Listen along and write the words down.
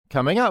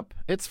Coming up,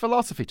 it's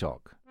Philosophy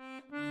Talk.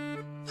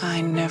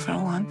 I never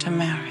want to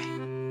marry.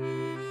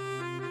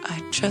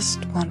 I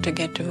just want to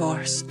get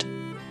divorced.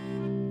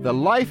 The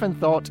life and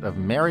thought of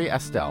Mary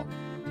Astell.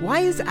 Why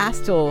is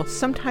Astell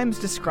sometimes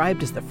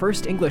described as the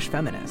first English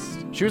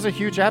feminist? She was a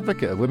huge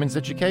advocate of women's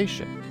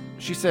education.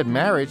 She said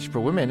marriage for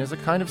women is a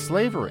kind of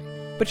slavery.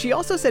 But she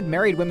also said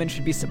married women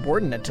should be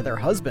subordinate to their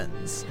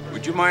husbands.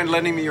 Would you mind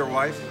lending me your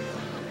wife?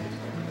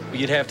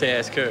 You'd have to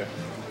ask her.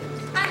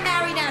 I'm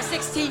married now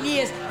 16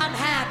 years. I'm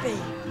happy.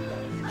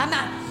 I'm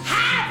not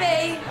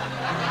happy.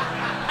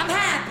 I'm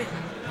happy.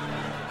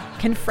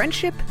 Can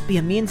friendship be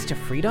a means to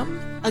freedom?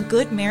 A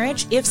good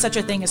marriage, if such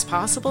a thing is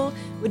possible,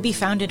 would be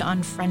founded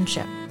on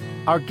friendship.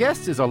 Our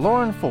guest is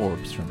Lauren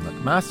Forbes from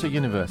McMaster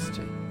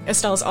University.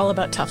 Astell is all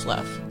about tough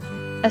love.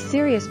 A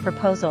serious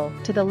proposal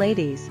to the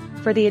ladies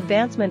for the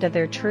advancement of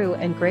their true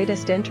and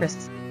greatest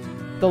interests.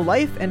 The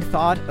life and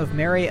thought of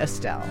Mary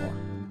Astell.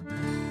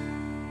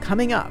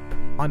 Coming up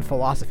on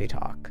Philosophy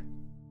Talk.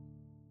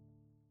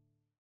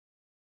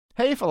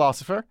 Hey,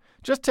 philosopher.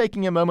 Just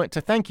taking a moment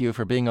to thank you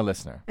for being a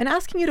listener. And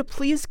asking you to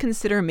please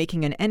consider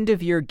making an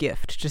end-of-year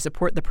gift to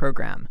support the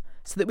program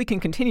so that we can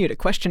continue to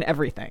question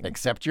everything.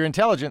 Except your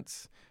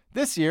intelligence.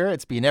 This year,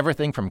 it's been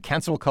everything from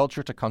cancel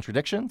culture to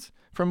contradictions,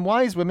 from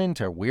wise women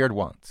to weird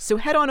ones. So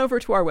head on over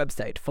to our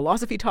website,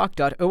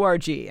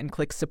 philosophytalk.org, and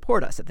click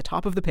Support Us at the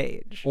top of the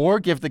page. Or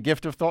give the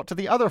gift of thought to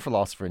the other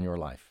philosopher in your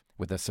life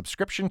with a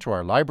subscription to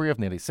our library of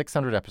nearly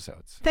 600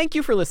 episodes. Thank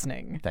you for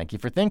listening. Thank you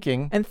for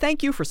thinking. And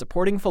thank you for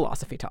supporting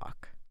Philosophy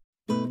Talk.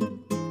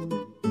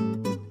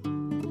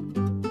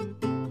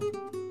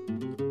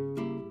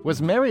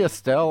 Was Mary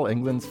Astell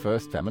England's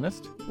first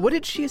feminist? What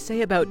did she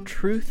say about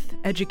truth,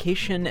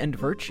 education, and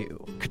virtue?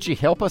 Could she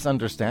help us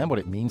understand what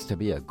it means to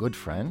be a good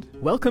friend?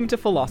 Welcome to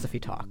Philosophy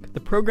Talk, the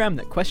program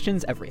that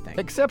questions everything.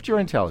 Except your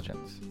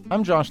intelligence.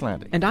 I'm Josh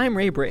Landy. And I'm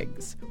Ray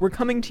Briggs. We're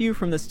coming to you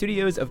from the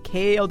studios of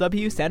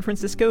KALW San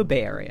Francisco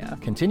Bay Area.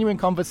 Continuing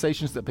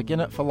conversations that begin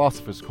at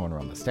Philosopher's Corner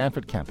on the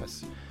Stanford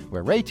campus,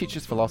 where Ray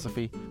teaches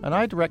philosophy and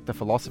I direct the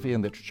Philosophy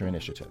and Literature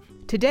Initiative.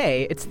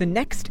 Today, it's the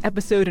next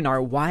episode in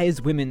our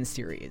Wise Women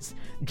series,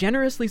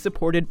 generously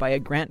supported by a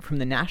grant from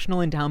the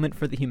National Endowment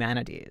for the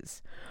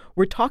Humanities.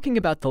 We're talking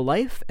about the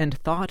life and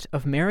thought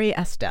of Mary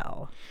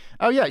Astell.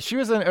 Oh yeah, she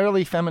was an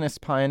early feminist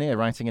pioneer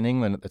writing in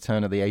England at the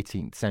turn of the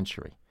 18th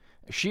century.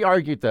 She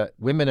argued that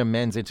women are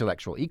men's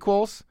intellectual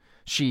equals,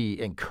 she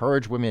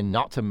encouraged women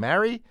not to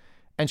marry,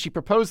 and she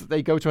proposed that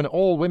they go to an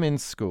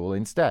all-women's school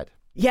instead.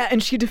 Yeah,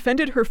 and she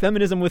defended her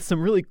feminism with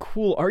some really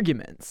cool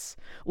arguments.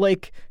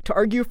 Like, to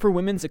argue for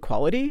women's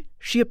equality,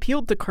 she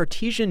appealed to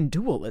Cartesian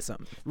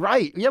dualism.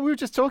 Right. Yeah, we were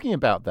just talking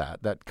about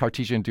that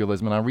Cartesian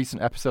dualism in our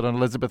recent episode on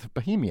Elizabeth of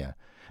Bohemia.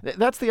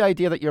 That's the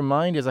idea that your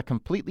mind is a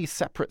completely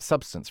separate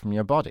substance from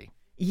your body.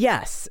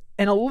 Yes,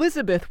 and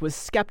Elizabeth was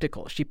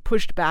skeptical. She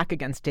pushed back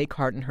against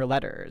Descartes in her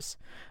letters.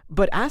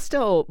 But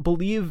Astell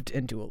believed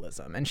in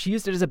dualism, and she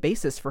used it as a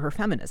basis for her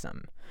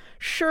feminism.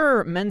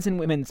 Sure, men's and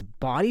women's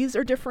bodies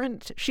are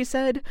different, she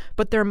said,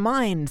 but their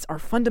minds are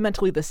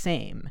fundamentally the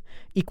same,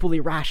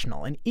 equally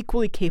rational and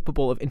equally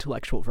capable of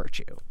intellectual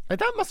virtue.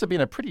 That must have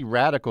been a pretty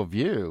radical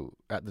view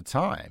at the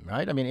time,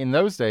 right? I mean, in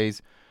those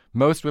days,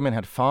 most women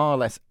had far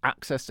less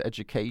access to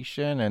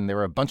education, and there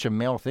were a bunch of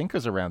male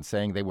thinkers around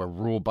saying they were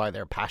ruled by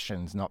their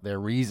passions, not their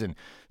reason,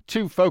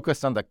 too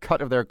focused on the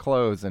cut of their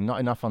clothes and not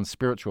enough on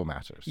spiritual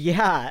matters.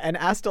 Yeah, and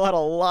Astell had a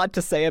lot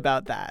to say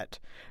about that.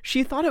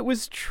 She thought it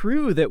was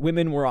true that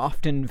women were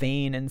often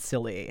vain and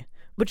silly,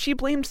 but she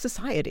blamed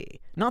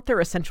society, not their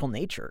essential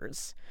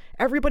natures.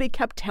 Everybody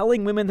kept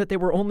telling women that they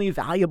were only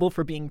valuable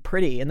for being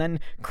pretty and then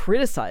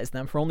criticized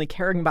them for only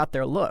caring about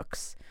their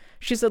looks.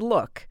 She said,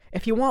 look,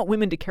 if you want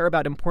women to care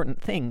about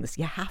important things,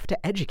 you have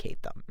to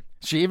educate them.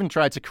 She even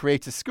tried to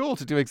create a school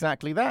to do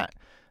exactly that.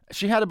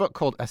 She had a book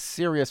called A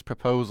Serious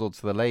Proposal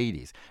to the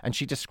Ladies, and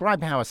she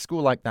described how a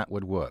school like that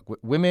would work.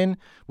 Women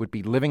would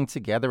be living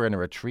together in a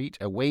retreat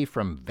away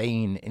from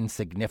vain,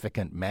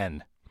 insignificant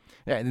men.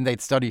 And they'd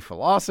study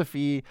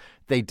philosophy,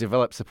 they'd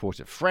develop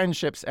supportive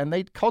friendships, and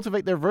they'd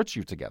cultivate their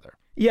virtue together.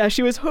 Yeah,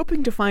 she was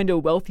hoping to find a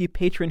wealthy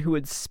patron who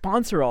would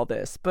sponsor all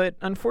this, but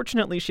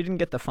unfortunately she didn't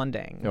get the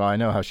funding. Oh, I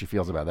know how she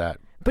feels about that.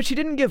 But she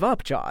didn't give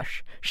up,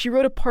 Josh. She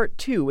wrote a part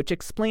 2, which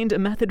explained a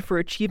method for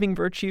achieving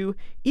virtue,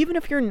 even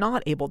if you're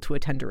not able to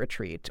attend a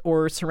retreat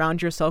or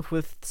surround yourself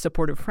with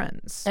supportive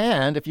friends.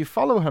 And if you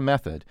follow her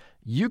method,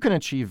 you can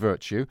achieve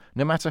virtue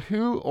no matter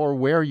who or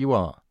where you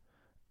are.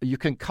 You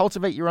can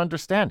cultivate your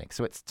understanding,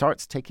 so it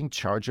starts taking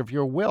charge of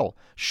your will,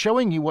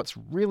 showing you what's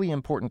really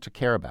important to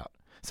care about.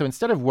 So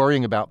instead of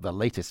worrying about the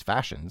latest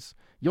fashions,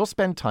 you'll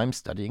spend time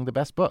studying the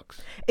best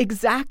books.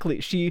 Exactly.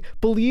 She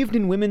believed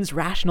in women's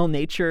rational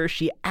nature,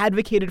 she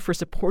advocated for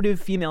supportive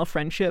female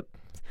friendship,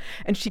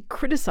 and she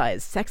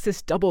criticized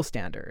sexist double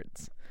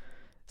standards.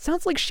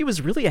 Sounds like she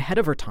was really ahead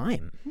of her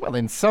time. Well,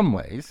 in some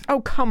ways.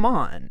 Oh, come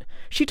on.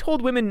 She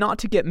told women not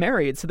to get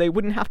married so they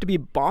wouldn't have to be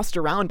bossed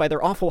around by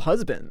their awful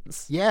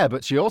husbands. Yeah,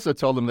 but she also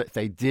told them that if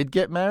they did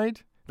get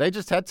married, they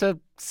just had to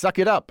suck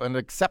it up and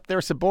accept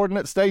their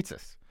subordinate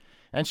status.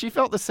 And she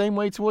felt the same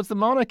way towards the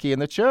monarchy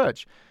and the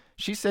church.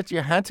 She said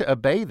you had to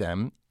obey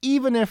them,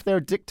 even if their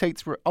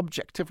dictates were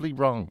objectively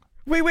wrong.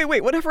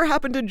 Wait. Whatever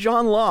happened to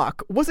John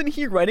Locke? Wasn't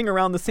he writing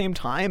around the same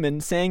time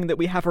and saying that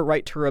we have a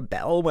right to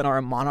rebel when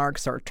our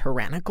monarchs are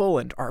tyrannical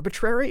and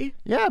arbitrary?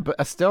 Yeah, but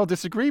Astell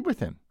disagreed with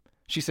him.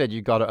 She said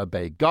you got to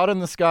obey God in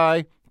the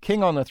sky,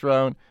 king on the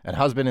throne, and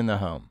husband in the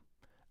home.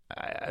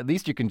 At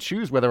least you can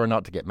choose whether or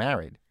not to get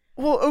married.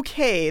 Well,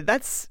 okay,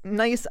 that's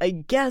nice, I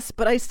guess,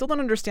 but I still don't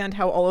understand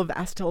how all of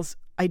Astell's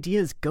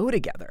ideas go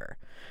together.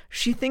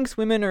 She thinks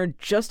women are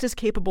just as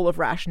capable of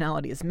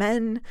rationality as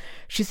men.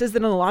 She says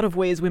that in a lot of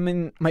ways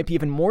women might be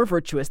even more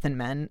virtuous than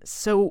men.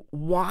 So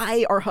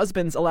why are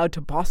husbands allowed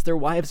to boss their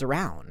wives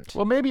around?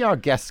 Well, maybe our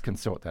guests can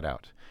sort that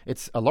out.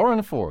 It's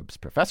Lauren Forbes,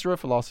 professor of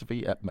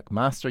philosophy at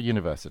McMaster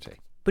University.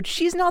 But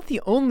she's not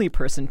the only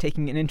person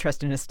taking an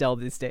interest in Astell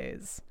these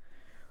days.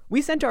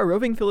 We sent our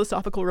roving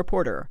philosophical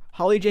reporter,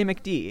 Holly J.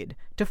 McDeed,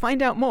 to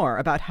find out more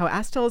about how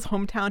Astell's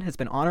hometown has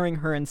been honoring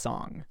her in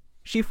song.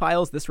 She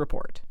files this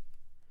report.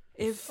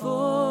 If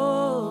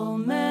all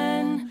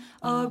men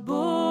are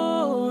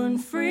born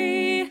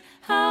free,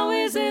 how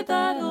is it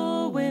that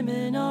all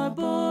women are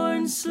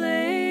born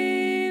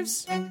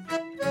slaves?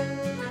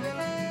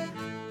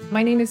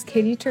 My name is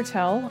Katie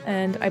Turtell,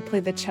 and I play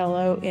the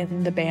cello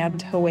in the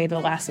band Away the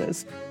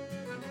Lasses.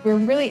 We're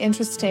really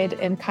interested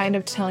in kind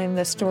of telling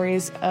the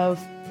stories of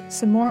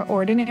some more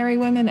ordinary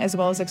women as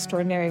well as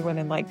extraordinary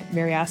women like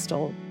Mary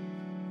Astell.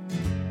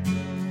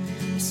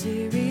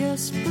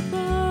 Serious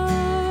proposal.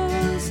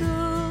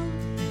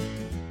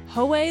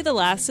 Away the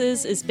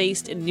Lasses is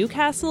based in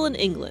Newcastle in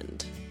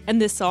England,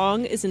 and this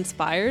song is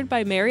inspired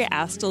by Mary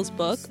Astell's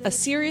book, A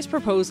Serious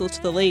Proposal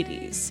to the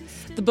Ladies.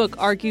 The book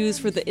argues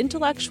for the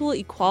intellectual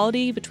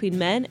equality between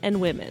men and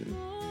women.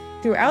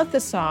 Throughout the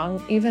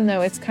song, even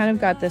though it's kind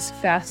of got this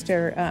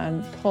faster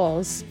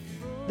pulse,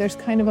 there's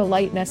kind of a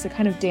lightness, a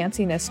kind of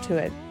danciness to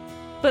it.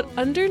 But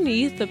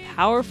underneath the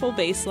powerful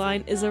bass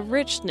line is a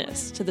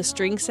richness to the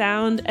string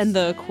sound and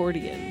the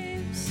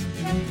accordion.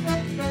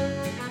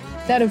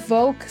 That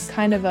evokes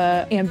kind of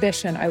a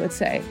ambition, I would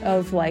say,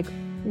 of like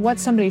what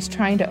somebody's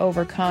trying to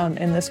overcome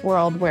in this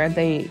world where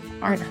they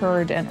aren't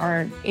heard and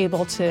aren't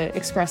able to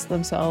express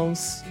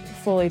themselves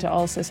fully to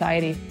all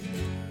society.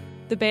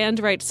 The band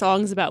writes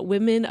songs about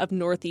women of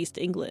Northeast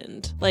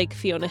England, like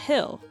Fiona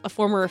Hill, a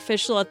former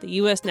official at the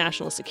U.S.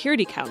 National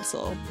Security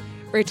Council,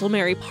 Rachel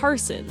Mary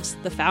Parsons,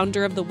 the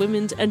founder of the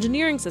Women's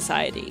Engineering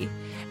Society,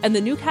 and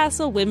the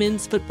Newcastle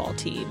women's football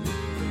team.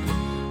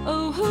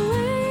 Oh,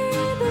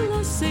 away the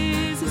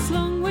lasses, it's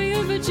long way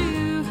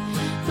overdue.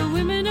 The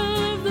women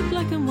of the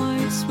black and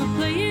whites were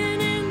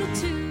playing in the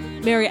tune.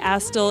 Mary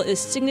Astell is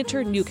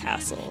signature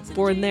Newcastle,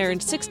 born there in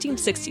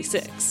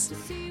 1666.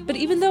 But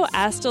even though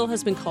Astell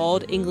has been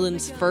called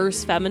England's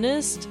first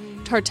feminist,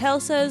 Turtell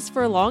says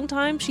for a long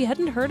time she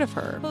hadn't heard of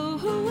her.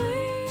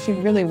 She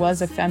really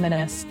was a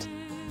feminist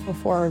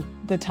before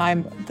the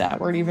time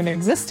that word even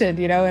existed,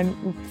 you know,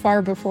 and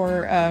far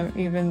before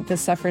even the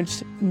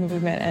suffrage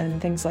movement and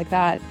things like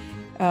that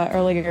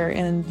earlier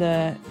in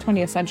the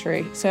 20th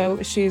century.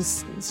 So she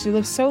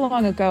lived so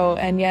long ago,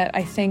 and yet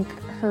I think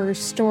her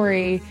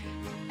story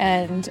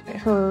and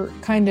her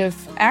kind of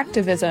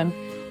activism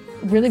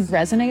really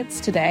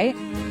resonates today.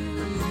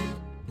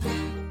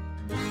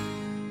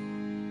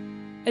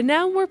 And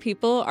now more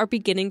people are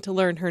beginning to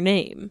learn her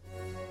name.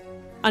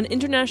 On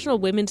International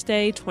Women's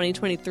Day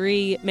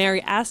 2023,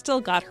 Mary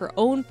Astell got her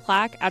own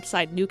plaque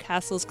outside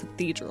Newcastle's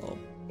cathedral.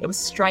 It was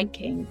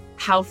striking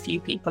how few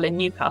people in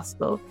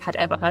Newcastle had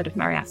ever heard of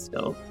Mary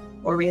Astell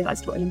or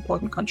realised what an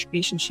important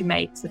contribution she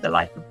made to the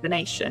life of the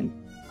nation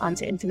and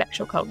to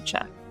intellectual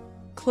culture.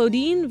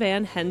 Claudine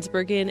van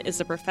Hensbergen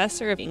is a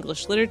professor of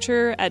English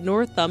literature at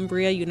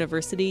Northumbria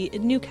University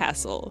in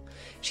Newcastle.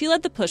 She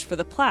led the push for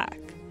the plaque.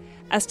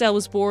 Astell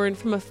was born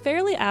from a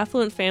fairly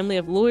affluent family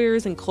of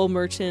lawyers and coal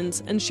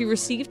merchants, and she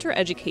received her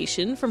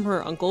education from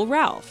her uncle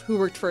Ralph, who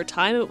worked for a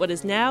time at what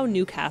is now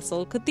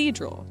Newcastle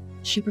Cathedral.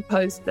 She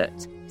proposed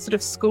that sort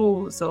of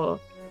schools or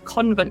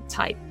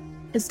convent-type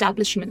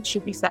establishments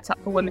should be set up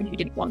for women who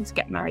didn't want to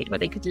get married, where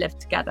they could live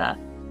together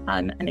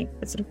and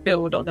sort of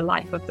build on the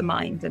life of the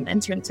mind and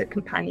enter into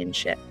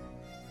companionship.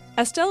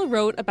 Astell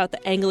wrote about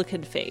the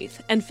Anglican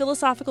faith and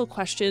philosophical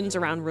questions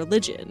around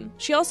religion.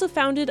 She also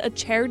founded a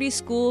charity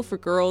school for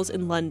girls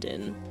in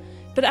London.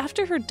 But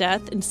after her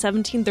death in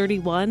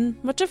 1731,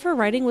 much of her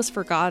writing was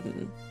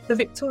forgotten. The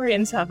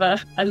Victorians have a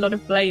lot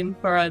of blame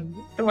for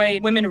the way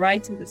women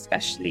writers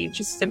especially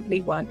just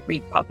simply weren't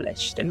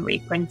republished and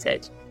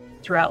reprinted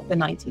throughout the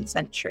 19th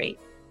century.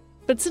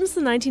 But since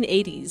the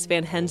 1980s,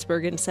 Van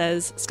Hensbergen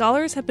says,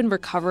 scholars have been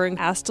recovering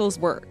Astell's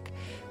work.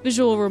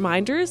 Visual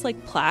reminders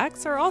like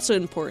plaques are also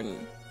important.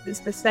 It's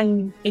the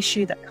same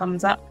issue that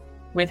comes up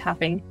with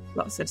having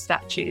lots of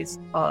statues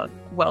of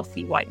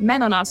wealthy white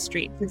men on our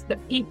streets, is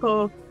that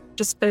people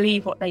just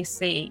believe what they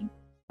see.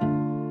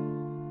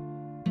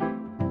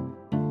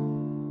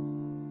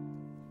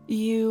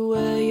 You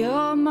were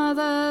your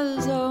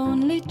mother's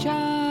only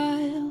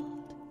child.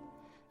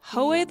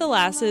 Away the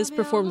Lasses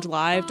performed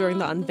live during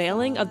the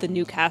unveiling of the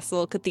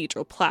Newcastle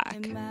Cathedral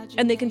plaque,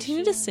 and they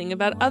continue to sing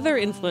about other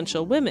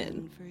influential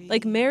women,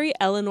 like Mary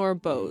Eleanor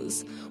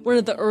Bowes, one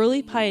of the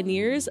early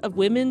pioneers of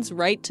women's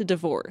right to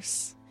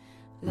divorce.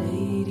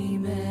 Lady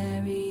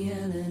Mary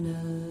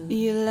Eleanor,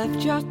 you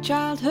left your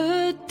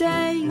childhood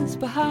days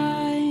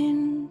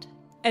behind.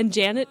 And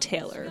Janet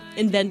Taylor,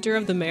 inventor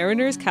of the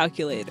Mariner's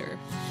Calculator.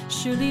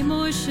 Surely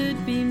more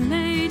should be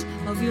made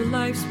of your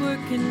life's work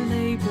and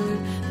labor.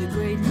 The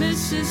great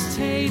Mrs.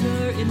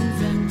 Taylor,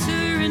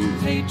 inventor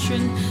and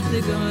patron,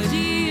 the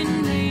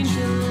guardian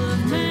angel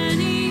of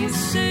many a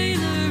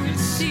sailor at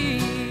sea.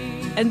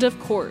 And of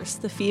course,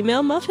 the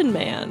female Muffin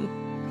Man.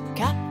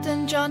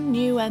 Captain John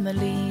knew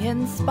Emily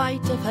in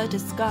spite of her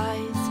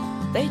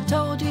disguise. They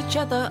told each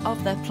other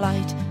of their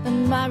plight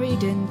and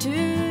married in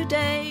 2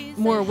 days.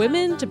 More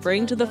women to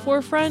bring to the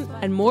forefront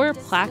and more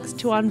plaques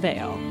to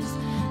unveil.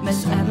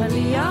 Miss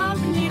Emily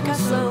of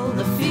Newcastle,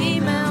 the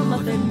female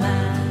Muffin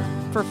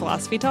Man. For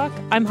Philosophy Talk,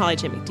 I'm Holly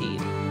J. McDede.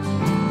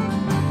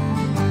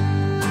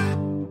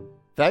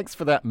 Thanks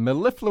for that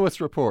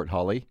mellifluous report,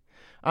 Holly.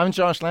 I'm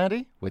Josh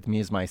Landy. With me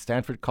is my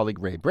Stanford colleague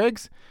Ray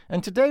Briggs,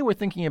 and today we're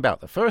thinking about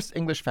the first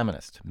English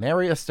feminist,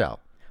 Mary Astell.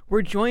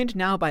 We're joined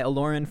now by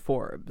Lauren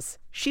Forbes.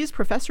 She's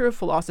professor of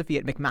philosophy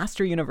at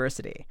McMaster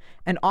University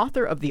and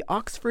author of the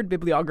Oxford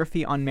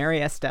Bibliography on Mary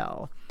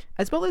Astell,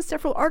 as well as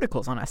several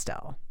articles on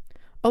Astell.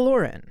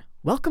 Lauren,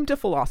 welcome to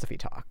Philosophy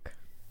Talk.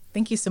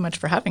 Thank you so much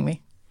for having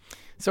me.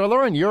 So,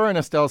 Lauren, you're an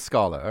Astell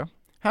scholar.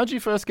 How did you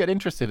first get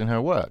interested in her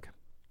work?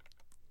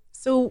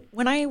 So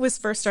when I was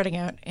first starting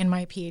out in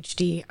my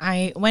PhD,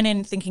 I went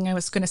in thinking I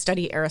was going to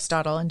study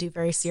Aristotle and do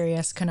very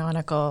serious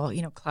canonical,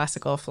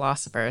 classical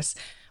philosophers.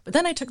 But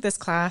then I took this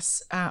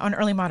class on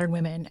early modern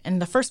women,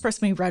 and the first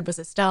person we read was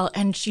Astell,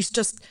 and she's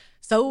just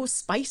so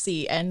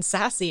spicy and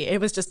sassy.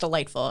 It was just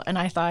delightful. And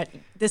I thought,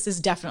 this is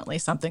definitely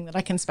something that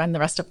I can spend the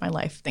rest of my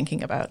life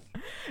thinking about.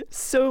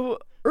 So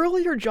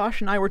earlier,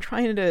 Josh and I were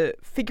trying to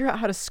figure out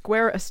how to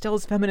square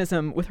Astell's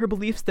feminism with her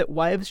beliefs that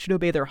wives should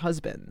obey their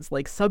husbands,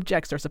 like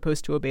subjects are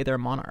supposed to obey their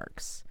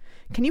monarchs.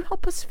 Can you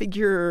help us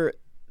figure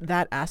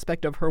that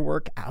aspect of her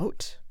work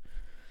out?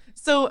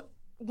 So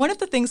one of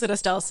the things that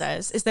Astell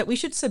says is that we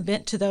should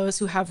submit to those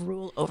who have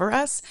rule over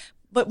us.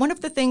 But one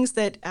of the things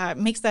that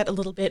makes that a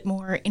little bit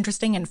more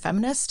interesting and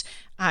feminist,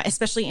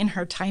 especially in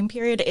her time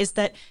period, is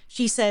that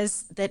she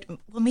says that,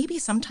 well, maybe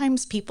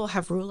sometimes people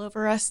have rule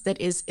over us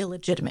that is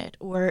illegitimate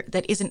or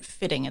that isn't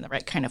fitting in the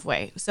right kind of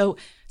way. So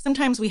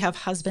sometimes we have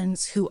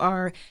husbands who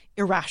are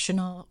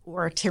irrational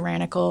or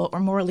tyrannical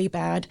or morally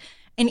bad.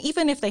 And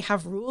even if they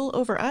have rule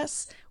over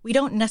us, we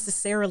don't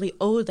necessarily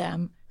owe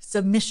them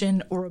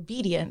submission or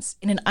obedience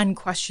in an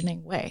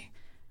unquestioning way.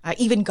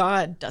 Even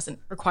God doesn't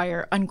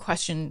require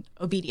unquestioned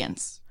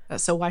obedience.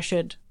 So why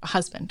should a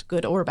husband,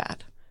 good or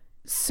bad?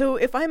 So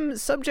if I'm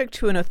subject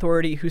to an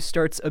authority who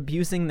starts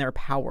abusing their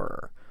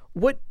power,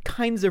 what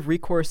kinds of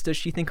recourse does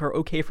she think are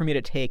okay for me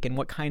to take and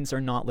what kinds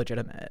are not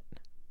legitimate?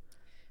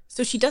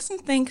 So she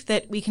doesn't think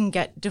that we can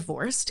get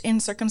divorced in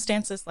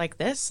circumstances like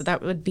this. So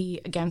that would be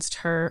against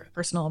her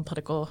personal and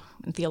political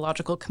and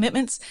theological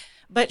commitments.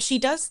 But she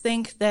does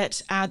think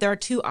that there are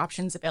two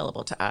options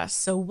available to us.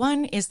 So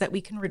one is that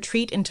we can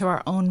retreat into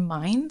our own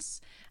minds.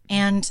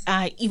 And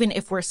even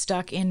if we're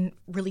stuck in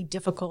really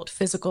difficult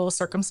physical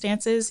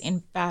circumstances,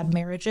 in bad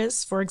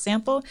marriages, for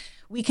example,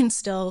 we can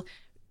still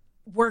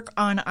work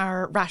on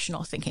our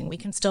rational thinking. We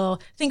can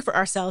still think for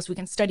ourselves. We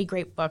can study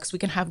great books. We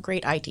can have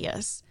great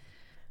ideas.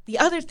 The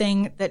other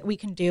thing that we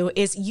can do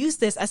is use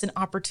this as an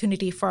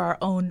opportunity for our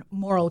own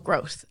moral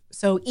growth.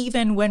 So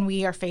even when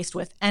we are faced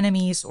with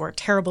enemies or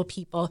terrible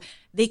people,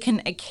 they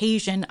can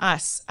occasion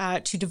us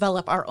to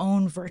develop our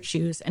own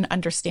virtues and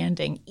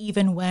understanding,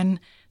 even when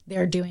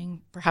they're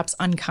doing perhaps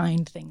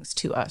unkind things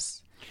to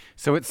us.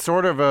 So it's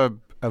sort of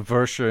a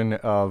version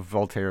of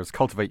Voltaire's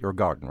cultivate your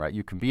garden, right?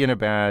 You can be in a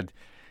bad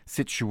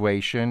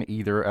situation,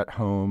 either at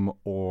home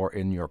or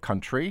in your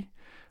country,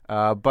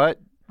 but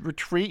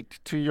retreat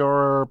to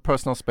your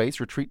personal space,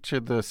 retreat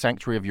to the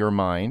sanctuary of your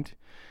mind,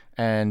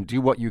 and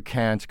do what you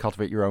can to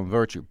cultivate your own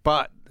virtue.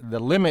 But the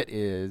limit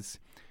is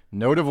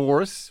no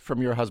divorce from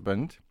your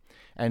husband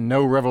and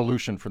no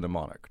revolution for the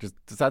monarch.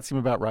 Does that seem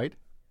about right?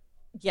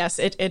 Yes,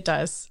 it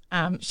does.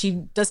 She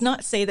does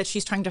not say that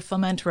she's trying to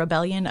foment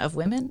rebellion of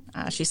women.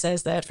 She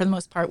says that for the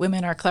most part,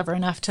 women are clever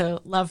enough to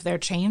love their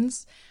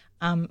chains.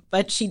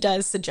 But she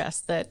does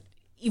suggest that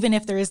even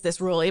if there is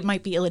this rule, it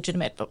might be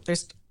illegitimate, but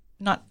there's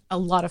not a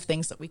lot of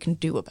things that we can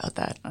do about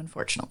that,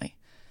 unfortunately.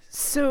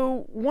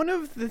 So one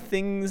of the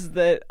things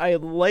that I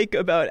like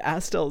about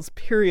Astell's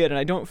period, and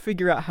I don't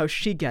figure out how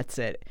she gets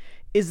it,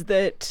 is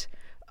that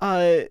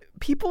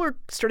people are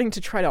starting to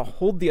try to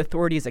hold the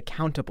authorities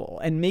accountable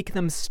and make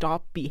them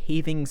stop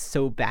behaving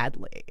so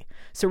badly.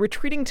 So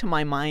retreating to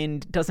my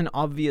mind doesn't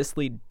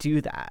obviously do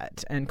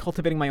that, and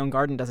cultivating my own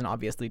garden doesn't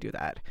obviously do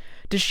that.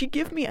 Does she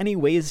give me any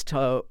ways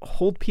to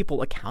hold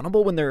people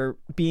accountable when they're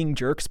being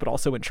jerks but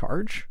also in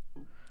charge?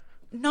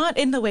 Not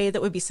in the way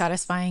that would be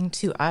satisfying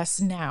to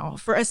us now.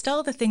 For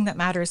Astell, the thing that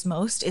matters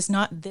most is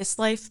not this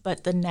life,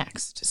 but the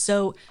next.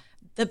 So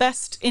the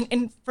best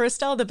for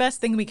Astell, the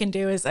best thing we can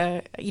do is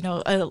the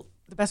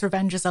best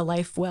revenge is a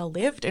life well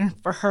lived. And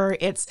for her,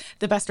 it's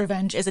the best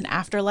revenge is an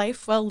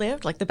afterlife well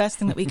lived. Like the best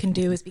thing that we can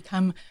do is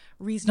become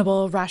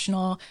reasonable,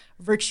 rational,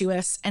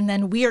 virtuous, and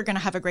then we are going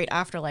to have a great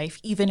afterlife,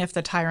 even if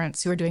the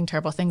tyrants who are doing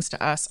terrible things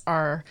to us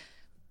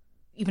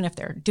even if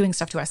they're doing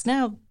stuff to us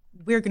now,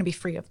 we're going to be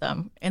free of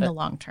them in the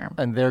long term.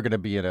 And they're going to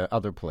be in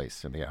another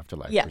place in the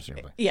afterlife,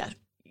 presumably. Yeah,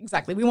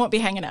 exactly. We won't be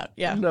hanging out.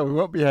 Yeah. No, we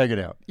won't be hanging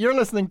out. You're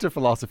listening to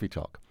Philosophy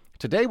Talk.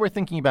 Today we're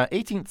thinking about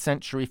 18th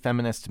century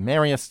feminist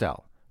Mary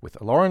Astell with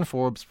Lauren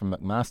Forbes from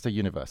McMaster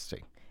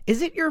University.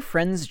 Is it your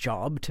friend's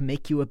job to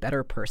make you a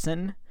better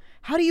person?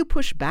 How do you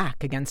push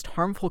back against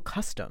harmful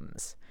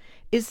customs?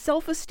 Is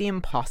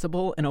self-esteem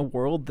possible in a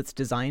world that's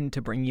designed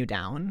to bring you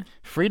down?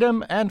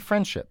 Freedom and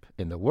friendship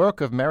in the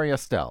work of Mary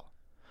Astell,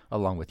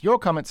 along with your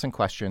comments and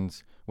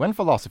questions when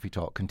Philosophy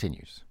Talk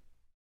continues.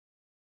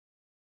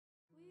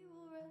 We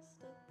will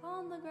rest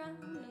upon the ground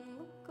and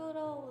look at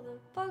all the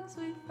bugs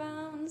we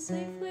found.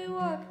 Safely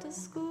walk to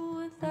school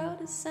without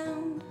a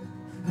sound.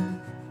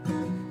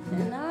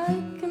 And I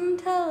can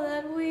tell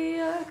that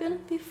we are gonna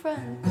be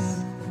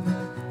friends.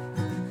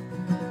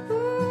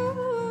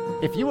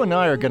 If you and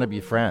I are going to be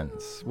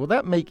friends, will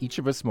that make each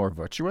of us more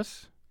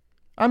virtuous?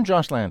 I'm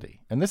Josh Landy,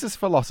 and this is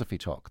Philosophy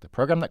Talk, the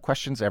program that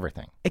questions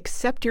everything.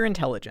 Accept your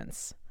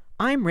intelligence.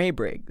 I'm Ray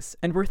Briggs,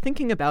 and we're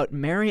thinking about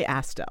Mary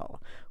Astell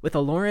with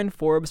Lauren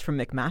Forbes from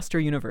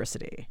McMaster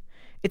University.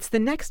 It's the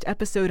next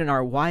episode in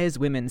our Wise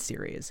Women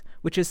series,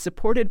 which is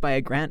supported by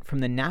a grant from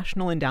the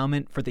National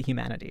Endowment for the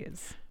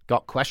Humanities.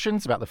 Got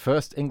questions about the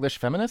first English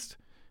feminist?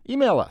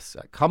 Email us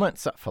at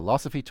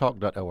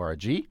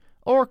comments@philosophytalk.org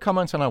or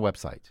comment on our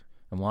website.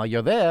 And while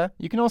you're there,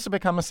 you can also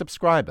become a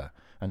subscriber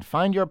and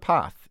find your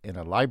path in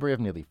a library of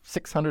nearly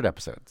 600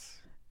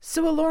 episodes.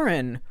 So,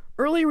 Lauren,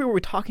 earlier we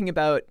were talking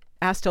about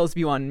Astell's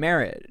view on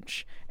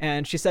marriage,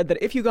 and she said that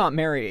if you got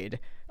married,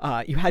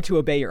 you had to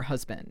obey your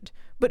husband.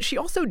 But she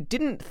also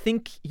didn't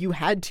think you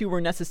had to or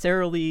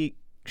necessarily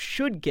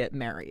should get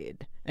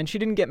married, and she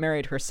didn't get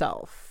married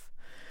herself.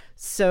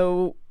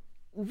 So,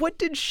 what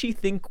did she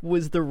think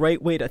was the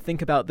right way to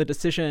think about the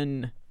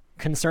decision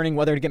concerning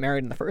whether to get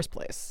married in the first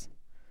place?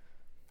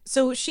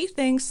 So she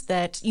thinks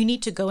that you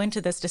need to go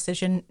into this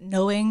decision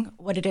knowing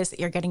what it is that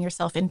you're getting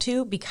yourself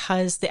into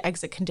because the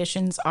exit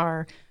conditions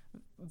are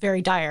very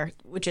dire,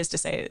 which is to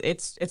say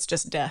it's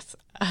just death.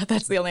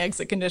 That's the only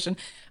exit condition.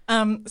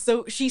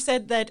 So she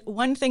said that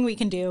one thing we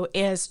can do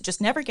is just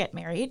never get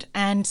married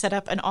and set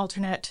up an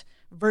alternate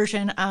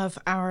version of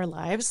our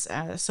lives,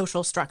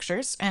 social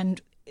structures. And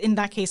in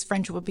that case,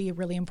 friendship would be a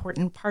really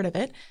important part of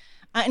it.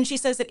 And she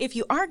says that if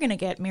you are going to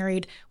get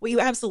married, what you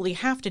absolutely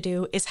have to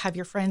do is have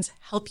your friends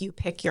help you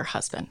pick your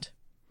husband.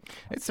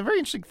 It's a very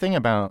interesting thing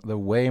about the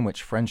way in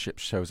which friendship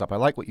shows up. I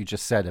like what you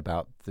just said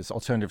about this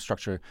alternative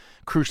structure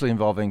crucially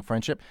involving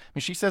friendship. I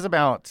mean, she says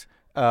about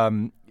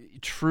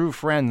true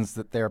friends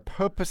that they're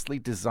purposely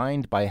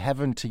designed by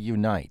heaven to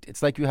unite.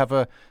 It's like you have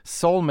a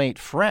soulmate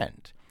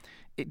friend.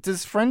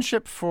 Does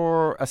friendship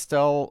for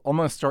Astell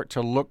almost start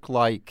to look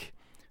like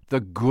the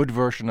good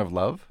version of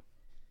love?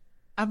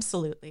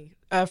 Absolutely.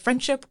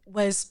 Friendship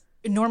was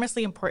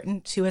enormously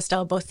important to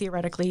Astell, both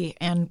theoretically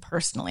and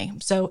personally.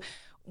 So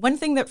one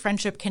thing that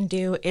friendship can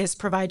do is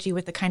provide you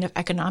with the kind of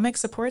economic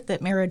support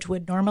that marriage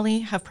would normally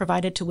have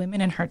provided to women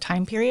in her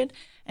time period.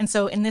 And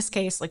so in this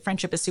case, like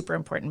friendship is super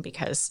important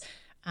because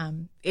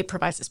it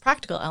provides this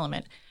practical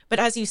element. But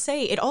as you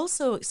say, it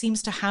also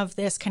seems to have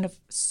this kind of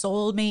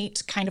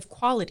soulmate kind of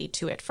quality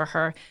to it for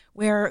her,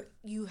 where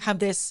you have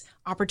this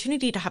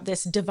opportunity to have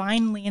this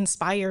divinely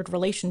inspired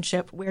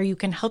relationship where you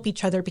can help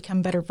each other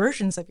become better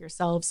versions of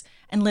yourselves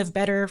and live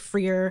better,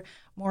 freer,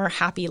 more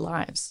happy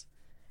lives.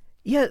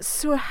 Yeah,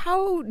 so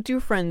how do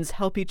friends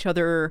help each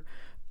other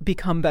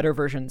become better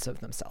versions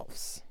of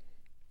themselves?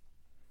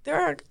 There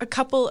are a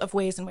couple of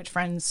ways in which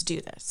friends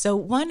do this. So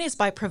one is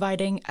by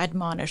providing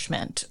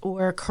admonishment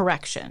or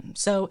correction.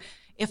 So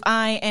if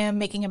I am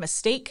making a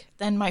mistake,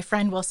 then my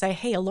friend will say,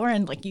 hey,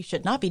 Lauren, like you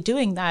should not be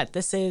doing that.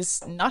 This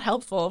is not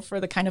helpful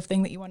for the kind of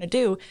thing that you want to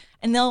do.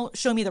 And they'll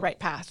show me the right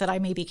path that I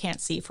maybe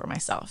can't see for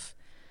myself.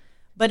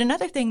 But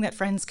another thing that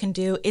friends can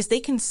do is they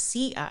can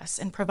see us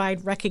and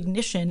provide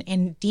recognition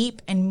in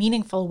deep and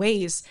meaningful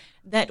ways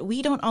that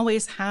we don't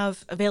always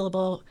have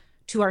available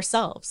to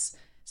ourselves.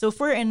 So if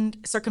we're in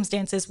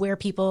circumstances where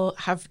people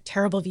have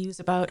terrible views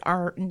about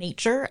our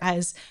nature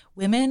as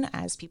women,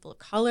 as people of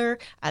color,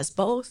 as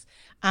both,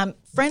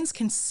 friends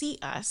can see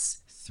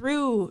us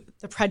through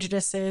the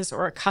prejudices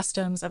or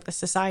customs of the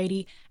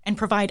society and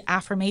provide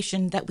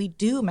affirmation that we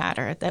do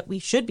matter, that we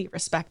should be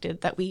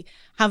respected, that we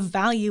have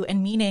value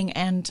and meaning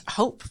and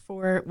hope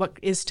for what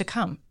is to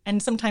come.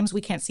 And sometimes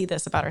we can't see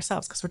this about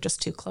ourselves because we're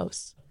just too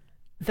close.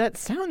 That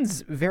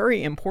sounds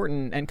very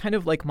important and kind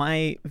of like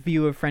my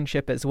view of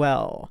friendship as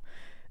well.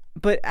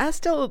 But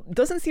Astell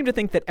doesn't seem to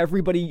think that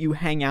everybody you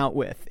hang out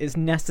with is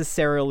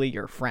necessarily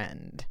your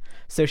friend.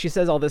 So she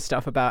says all this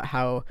stuff about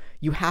how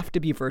you have to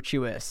be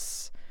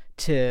virtuous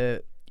to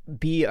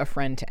be a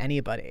friend to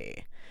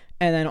anybody.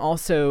 And then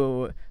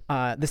also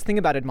this thing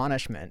about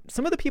admonishment.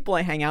 Some of the people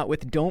I hang out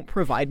with don't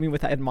provide me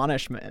with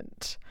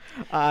admonishment.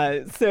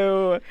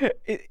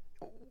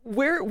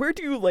 Where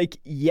do like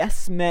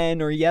yes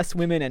men or yes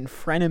women and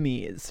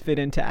frenemies fit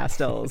into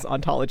Astell's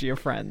ontology of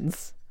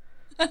friends?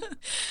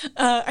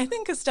 I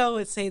think Astell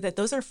would say that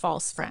those are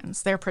false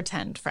friends. They're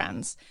pretend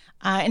friends.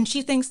 And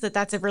she thinks that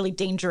that's a really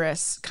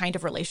dangerous kind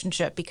of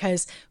relationship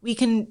because we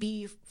can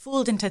be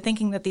fooled into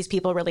thinking that these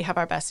people really have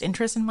our best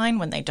interests in mind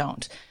when they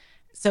don't.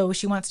 So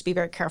she wants to be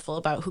very careful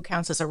about who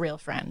counts as a real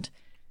friend.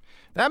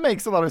 That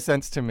makes a lot of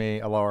sense to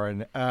me,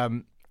 Lauren.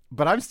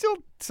 But I'm still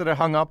sort of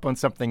hung up on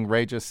something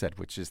Ray just said,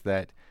 which is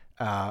that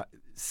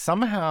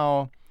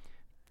somehow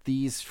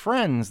these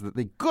friends,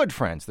 the good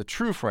friends, the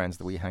true friends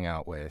that we hang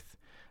out with,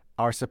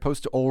 are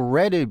supposed to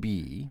already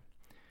be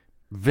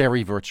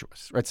very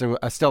virtuous, right? So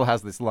Astell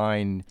has this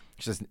line,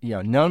 she says,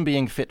 none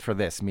being fit for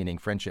this, meaning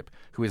friendship,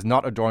 who is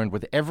not adorned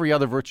with every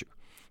other virtue.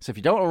 So if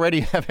you don't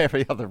already have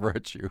every other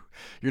virtue,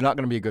 you're not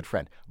going to be a good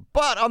friend.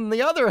 But on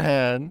the other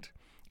hand,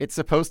 it's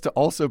supposed to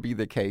also be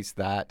the case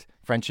that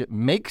friendship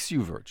makes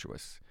you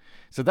virtuous.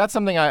 So that's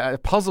something a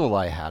puzzle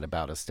I had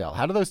about Astell.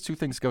 How do those two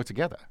things go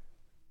together?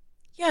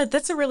 Yeah,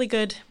 that's a really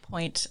good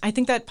point. I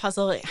think that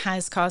puzzle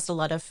has caused a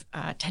lot of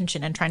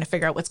tension in trying to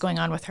figure out what's going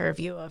on with her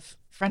view of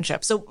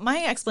friendship. So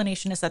my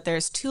explanation is that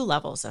there's two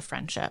levels of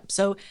friendship.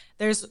 So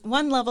there's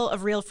one level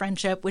of real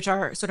friendship, which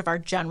are sort of our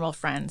general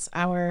friends,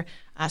 our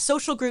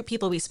social group,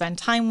 people we spend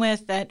time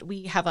with that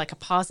we have like a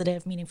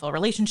positive, meaningful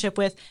relationship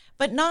with,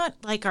 but not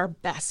like our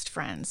best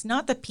friends,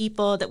 not the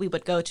people that we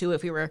would go to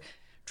if we were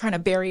trying to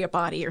bury a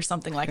body or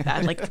something like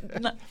that,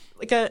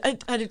 like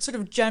a sort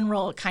of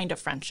general kind of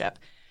friendship.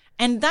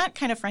 And that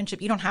kind of friendship,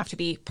 you don't have to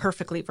be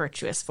perfectly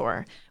virtuous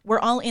for. We're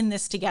all in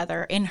this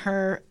together in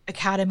her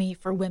academy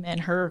for women,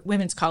 her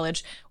women's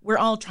college. We're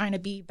all trying to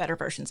be better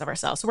versions of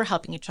ourselves. So we're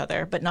helping each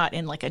other, but not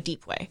in like a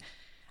deep way.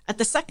 At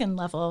the second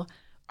level,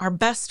 our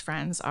best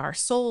friends, our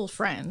soul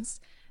friends,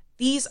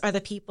 these are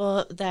the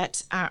people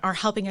that are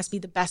helping us be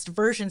the best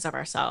versions of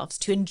ourselves,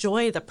 to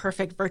enjoy the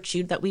perfect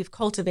virtue that we've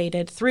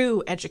cultivated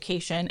through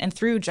education and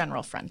through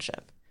general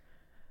friendship.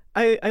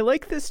 I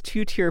like this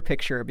two-tier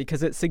picture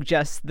because it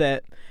suggests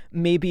that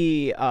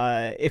maybe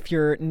if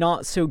you're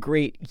not so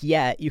great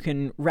yet, you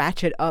can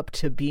ratchet up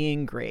to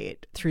being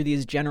great through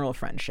these general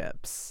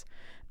friendships.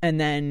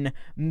 And then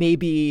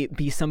maybe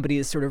be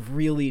somebody's sort of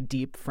really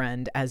deep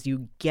friend as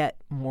you get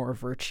more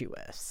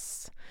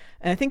virtuous.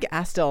 And I think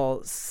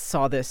Astell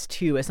saw this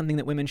too as something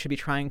that women should be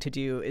trying to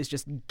do, is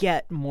just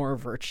get more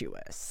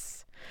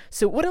virtuous.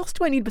 So what else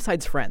do I need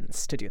besides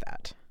friends to do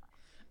that?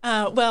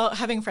 Well,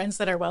 having friends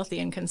that are wealthy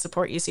and can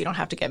support you so you don't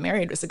have to get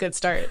married was a good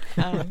start.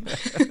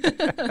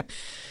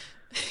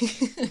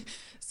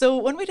 So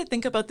one way to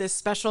think about this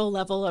special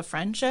level of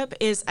friendship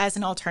is as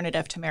an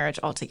alternative to marriage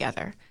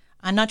altogether.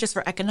 Not just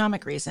for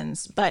economic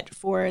reasons, but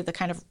for the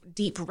kind of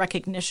deep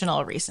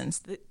recognitional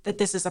reasons that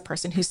this is a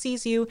person who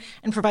sees you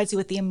and provides you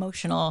with the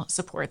emotional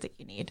support that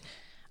you need.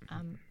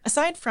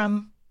 Aside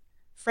from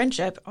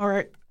friendship,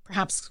 or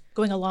perhaps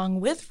going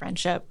along with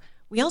friendship,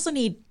 we also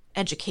need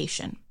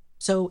education.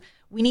 So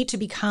we need to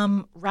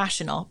become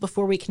rational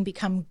before we can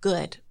become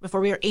good, before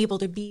we are able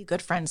to be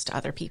good friends to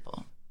other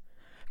people.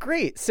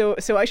 Great. So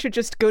I should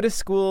just go to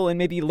school and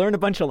maybe learn a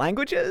bunch of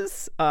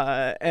languages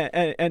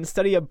and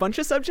study a bunch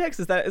of subjects?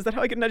 Is that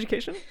how I get an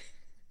education?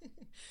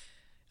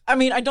 I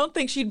mean, I don't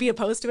think she'd be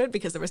opposed to it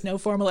because there was no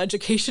formal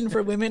education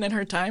for women in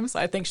her time. So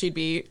I think she'd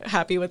be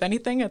happy with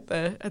anything at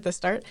the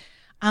start.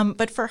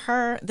 But for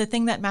her, the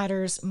thing that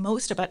matters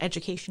most about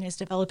education is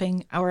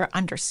developing our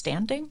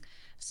understanding.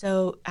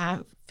 So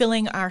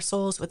filling our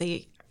souls with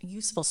a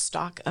useful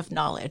stock of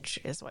knowledge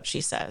is what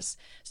she says.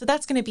 So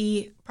that's going to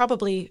be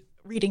probably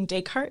reading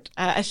Descartes,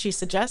 as she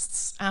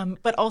suggests,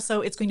 but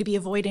also it's going to be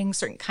avoiding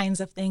certain kinds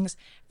of things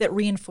that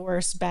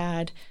reinforce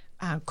bad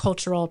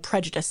cultural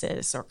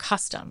prejudices or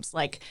customs.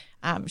 Like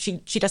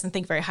she doesn't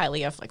think very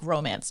highly of like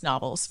romance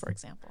novels, for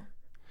example.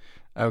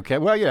 Okay,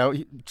 well,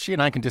 she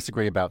and I can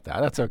disagree about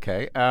that. That's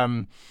okay.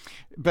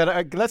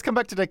 But let's come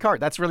back to Descartes.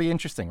 That's really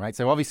interesting, right?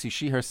 So obviously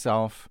she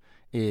herself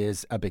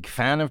is a big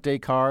fan of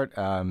Descartes.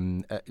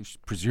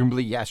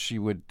 Presumably, yes, she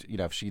would,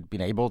 if she'd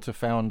been able to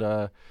found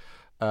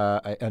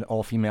an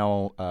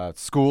all-female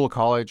school,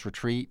 college,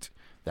 retreat,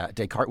 that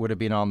Descartes would have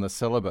been on the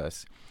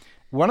syllabus.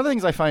 One of the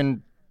things I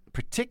find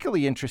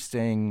particularly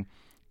interesting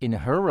in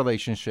her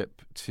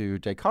relationship to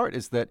Descartes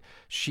is that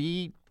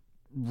she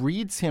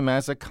reads him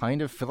as a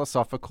kind of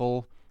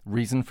philosophical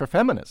reason for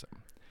feminism,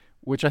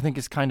 which I think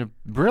is kind of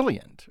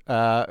brilliant.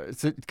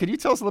 So could you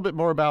tell us a little bit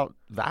more about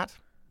that?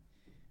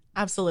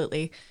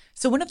 Absolutely.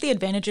 So one of the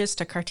advantages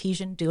to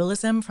Cartesian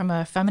dualism from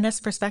a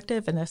feminist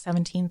perspective in the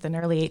 17th and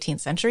early 18th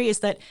century is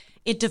that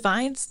it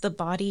divides the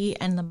body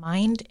and the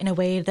mind in a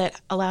way that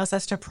allows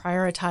us to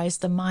prioritize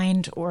the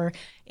mind, or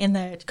in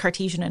the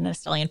Cartesian and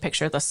Astellian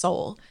picture, the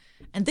soul.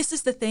 And this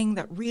is the thing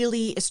that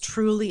really is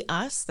truly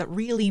us, that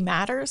really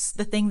matters,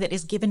 the thing that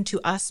is given to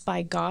us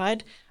by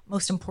God,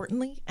 most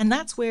importantly. And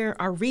that's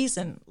where our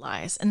reason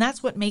lies. And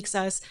that's what makes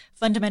us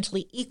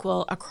fundamentally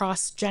equal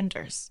across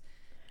genders.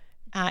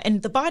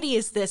 And the body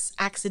is this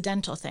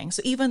accidental thing.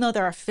 So even though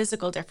there are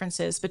physical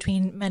differences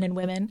between men and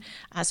women,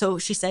 so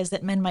she says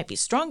that men might be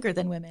stronger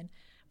than women,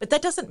 but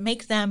that doesn't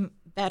make them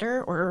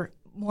better or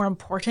more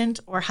important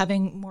or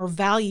having more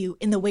value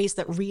in the ways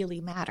that really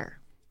matter.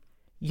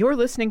 You're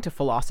listening to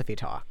Philosophy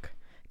Talk.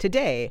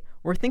 Today,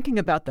 we're thinking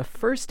about the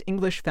first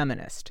English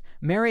feminist,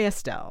 Mary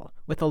Astell,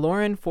 with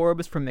Lauren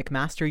Forbes from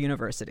McMaster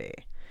University.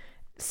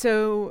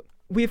 So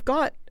we've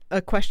got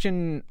a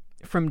question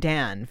from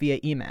Dan via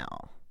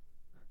email.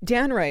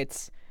 Dan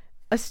writes,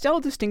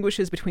 Astell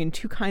distinguishes between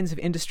two kinds of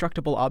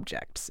indestructible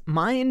objects,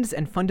 minds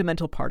and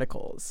fundamental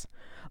particles.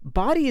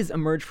 Bodies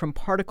emerge from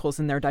particles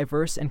in their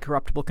diverse and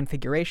corruptible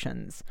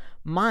configurations.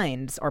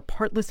 Minds are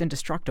partless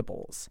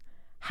indestructibles.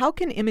 How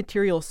can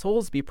immaterial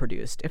souls be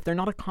produced if they're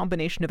not a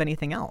combination of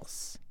anything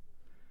else?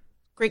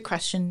 Great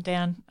question,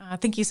 Dan.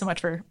 Thank you so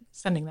much for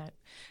sending that.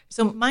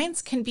 So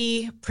minds can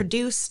be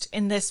produced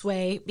in this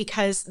way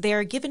because they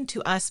are given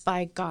to us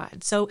by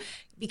God. So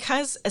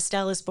because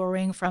Astell is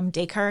borrowing from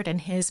Descartes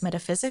and his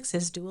metaphysics,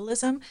 his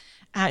dualism,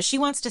 she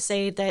wants to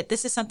say that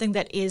this is something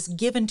that is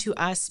given to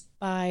us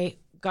by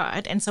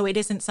God. And so it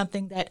isn't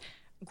something that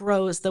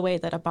grows the way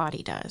that a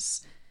body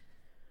does.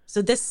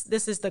 So this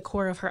is the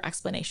core of her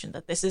explanation,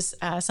 that this is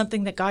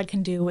something that God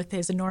can do with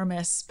his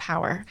enormous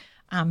power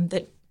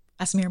that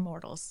us mere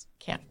mortals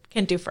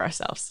can't do for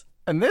ourselves.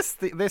 And this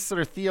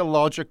sort of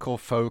theological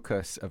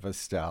focus of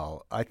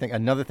Astell, I think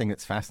another thing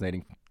that's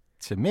fascinating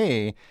to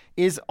me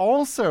is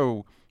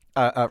also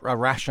a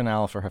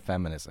rationale for her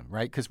feminism,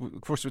 right? Because,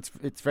 of course,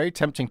 it's very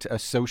tempting to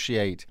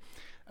associate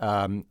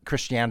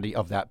Christianity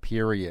of that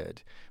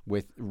period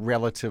with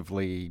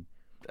relatively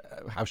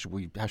how should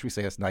we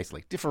say this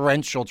nicely?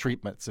 Differential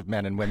treatments of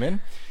men and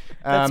women.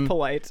 That's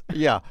polite.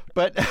 Yeah,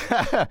 but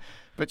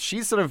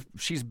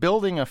she's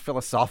building a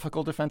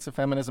philosophical defense of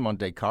feminism on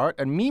Descartes,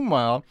 and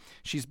meanwhile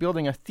she's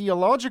building a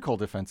theological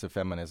defense of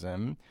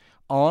feminism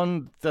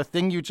on the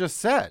thing you just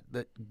said,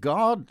 that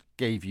God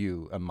gave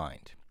you a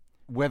mind,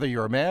 whether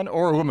you're a man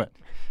or a woman,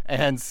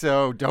 and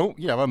so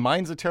a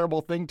mind's a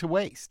terrible thing to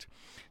waste.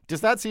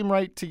 Does that seem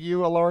right to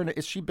you, Lauren?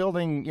 Is she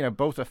building,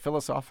 both a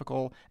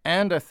philosophical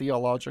and a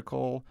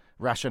theological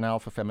rationale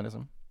for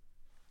feminism?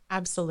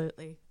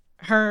 Absolutely.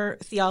 Her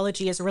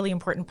theology is a really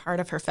important part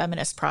of her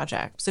feminist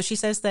project. So she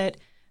says that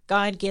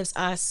God gives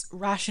us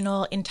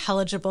rational,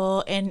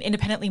 intelligible, and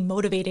independently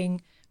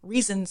motivating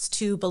reasons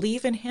to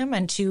believe in him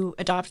and to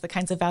adopt the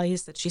kinds of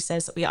values that she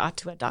says that we ought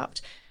to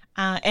adopt.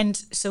 And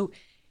so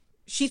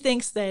she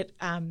thinks that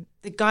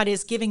that God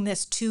is giving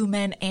this to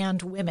men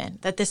and women,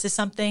 that this is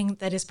something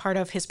that is part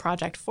of his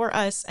project for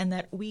us and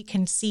that we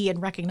can see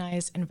and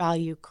recognize and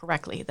value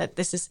correctly, that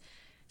this is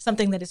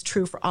something that is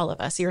true for all of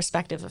us,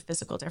 irrespective of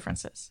physical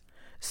differences.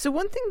 So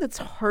one thing that's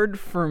hard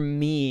for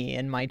me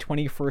in my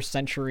 21st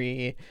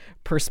century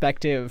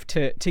perspective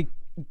to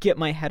get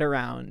my head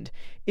around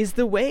is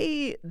the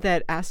way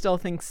that Astell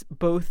thinks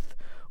both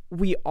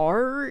we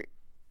are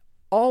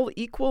all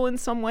equal in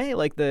some way,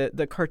 like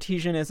the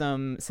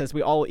Cartesianism says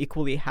we all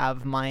equally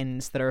have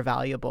minds that are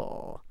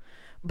valuable,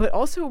 but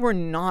also we're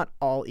not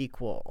all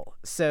equal.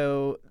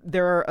 So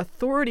there are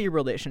authority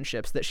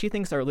relationships that she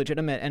thinks are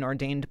legitimate and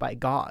ordained by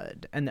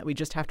God and that we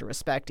just have to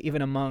respect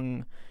even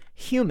among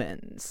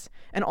humans.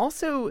 And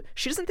also,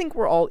 she doesn't think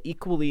we're all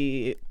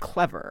equally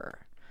clever.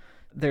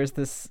 There's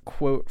this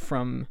quote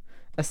from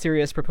A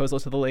Serious Proposal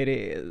to the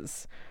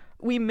Ladies.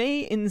 We may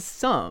in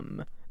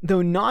some,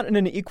 though not in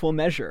an equal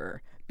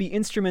measure, be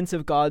instruments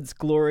of God's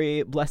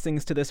glory,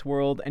 blessings to this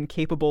world, and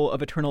capable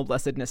of eternal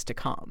blessedness to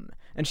come.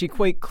 And she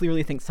quite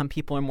clearly thinks some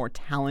people are more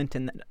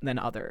talented than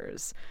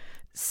others.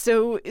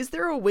 So is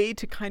there a way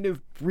to kind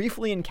of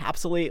briefly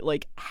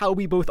encapsulate how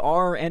we both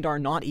are and are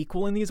not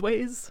equal in these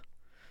ways?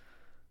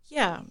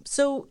 Yeah.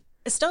 So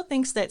Astell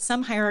thinks that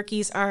some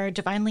hierarchies are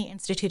divinely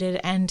instituted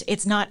and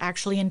it's not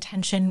actually in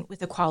tension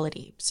with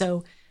equality.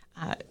 So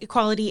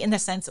equality in the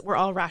sense that we're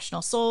all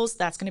rational souls,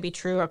 that's going to be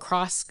true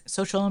across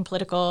social and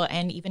political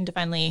and even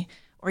divinely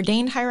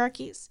ordained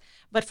hierarchies.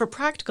 But for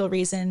practical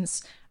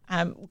reasons,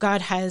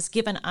 God has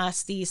given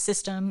us these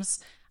systems,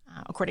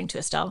 according to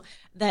Astell,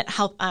 that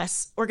help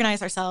us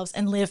organize ourselves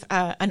and live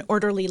an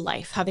orderly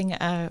life, having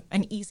a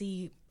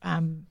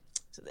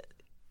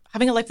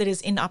life that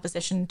is in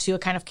opposition to a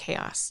kind of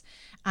chaos.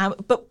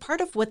 But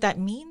part of what that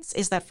means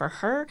is that for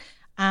her,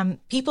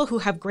 people who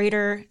have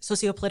greater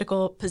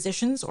sociopolitical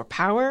positions or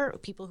power,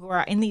 people who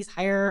are in these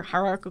higher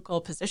hierarchical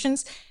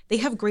positions, they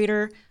have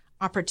greater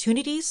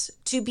opportunities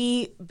to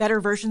be better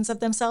versions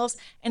of themselves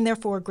and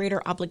therefore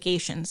greater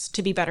obligations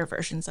to be better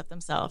versions of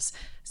themselves.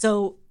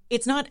 So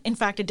it's not, in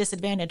fact, a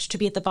disadvantage to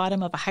be at the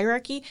bottom of a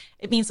hierarchy.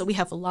 It means that we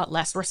have a lot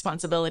less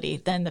responsibility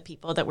than the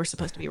people that we're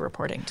supposed to be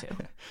reporting to.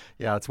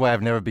 Yeah, that's why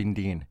I've never been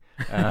dean.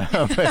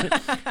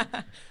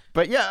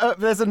 But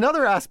there's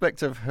another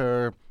aspect of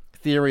her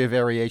theory of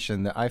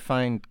variation that I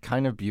find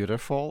kind of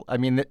beautiful. I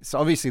mean, it's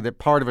obviously that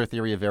part of her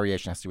theory of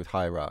variation has to do with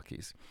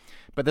hierarchies.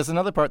 But there's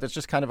another part that's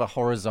just kind of a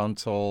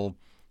horizontal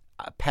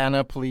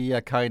panoply, a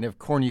kind of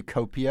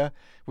cornucopia,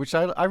 which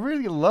I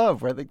really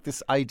love, where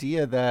this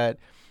idea that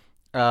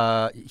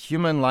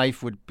human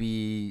life would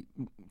be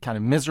kind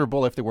of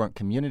miserable if there weren't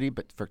community.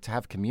 But to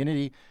have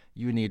community,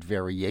 you need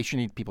variation.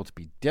 You need people to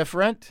be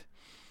different.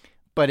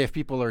 But if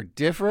people are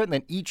different,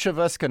 then each of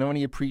us can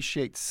only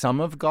appreciate some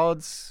of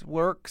God's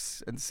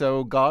works. And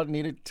so God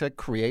needed to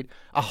create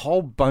a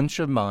whole bunch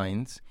of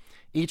minds,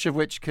 each of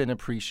which can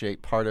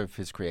appreciate part of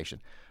his creation.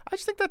 I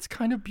just think that's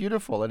kind of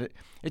beautiful. And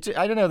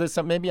I don't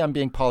know, maybe I'm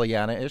being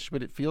Pollyanna-ish,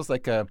 but it feels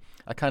like a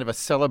kind of a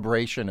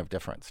celebration of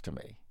difference to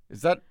me.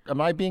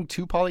 Am I being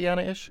too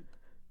Pollyanna-ish?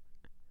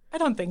 I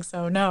don't think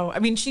so, no. I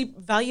mean, she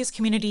values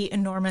community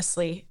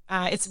enormously.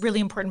 It's a really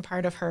important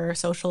part of her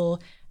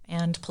social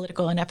and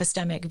political and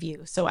epistemic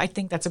view. So I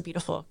think that's a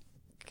beautiful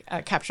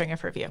capturing of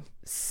her view.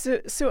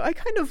 So I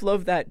kind of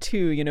love that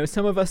too. You know,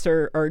 some of us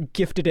are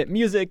gifted at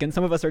music and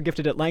some of us are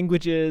gifted at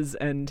languages,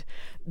 and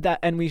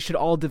we should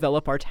all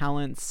develop our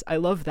talents. I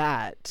love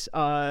that.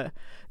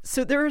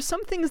 So there are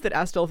some things that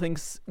Astell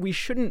thinks we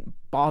shouldn't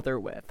bother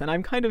with, and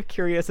I'm kind of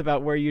curious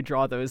about where you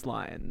draw those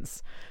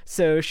lines.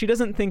 So she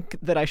doesn't think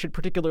that I should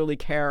particularly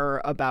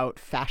care about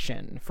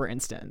fashion, for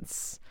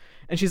instance.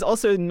 And she's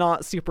also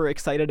not super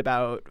excited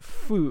about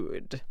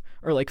food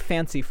or like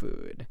fancy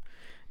food.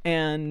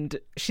 And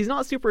she's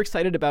not super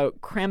excited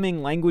about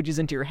cramming languages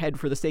into your head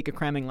for the sake of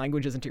cramming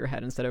languages into your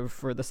head instead of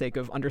for the sake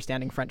of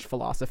understanding French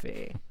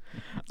philosophy.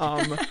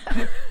 How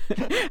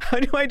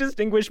do I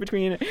distinguish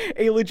between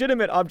a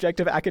legitimate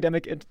object of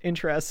academic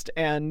interest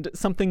and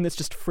something that's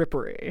just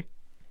frippery?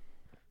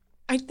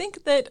 I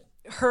think that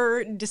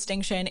her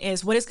distinction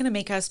is what is going to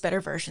make us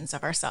better versions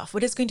of ourselves,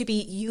 what is going to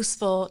be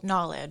useful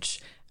knowledge,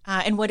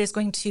 and what is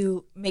going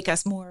to make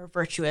us more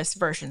virtuous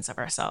versions of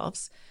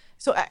ourselves.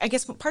 So I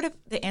guess part of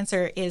the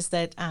answer is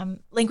that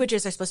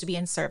languages are supposed to be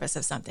in service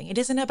of something. It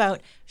isn't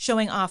about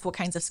showing off what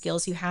kinds of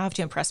skills you have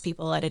to impress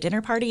people at a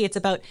dinner party. It's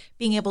about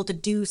being able to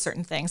do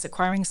certain things,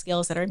 acquiring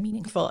skills that are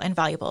meaningful and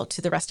valuable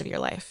to the rest of your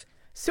life.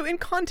 So in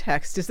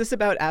context, is this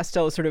about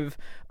Astell sort of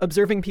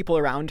observing people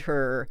around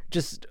her,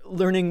 just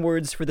learning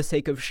words for the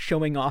sake of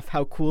showing off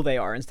how cool they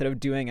are instead of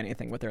doing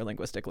anything with their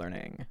linguistic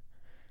learning?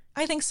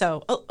 I think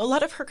so. A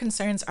lot of her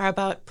concerns are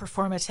about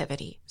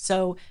performativity.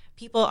 So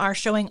people are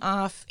showing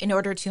off in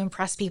order to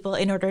impress people,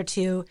 in order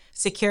to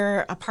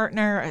secure a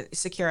partner,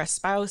 secure a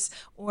spouse,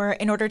 or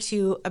in order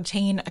to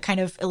obtain a kind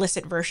of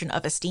illicit version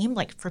of esteem,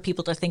 like for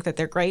people to think that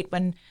they're great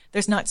when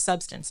there's not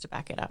substance to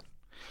back it up.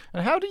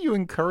 And how do you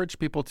encourage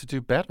people to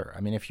do better?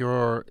 I mean, if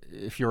you're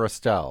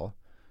Astell,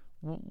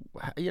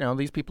 you know,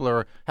 these people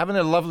are having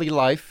a lovely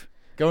life,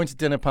 going to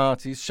dinner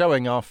parties,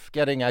 showing off,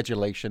 getting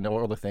adulation,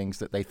 all the things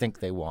that they think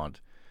they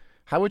want.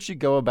 How would she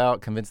go about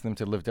convincing them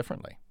to live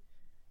differently?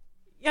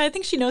 Yeah, I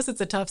think she knows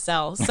it's a tough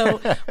sell. So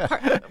that's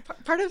a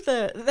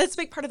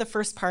big part of the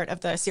first part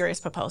of the serious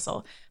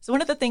proposal. So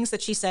one of the things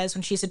that she says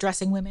when she's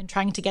addressing women,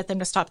 trying to get them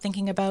to stop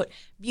thinking about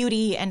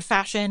beauty and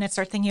fashion and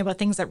start thinking about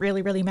things that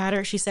really, really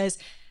matter, she says,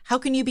 how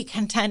can you be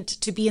content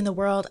to be in the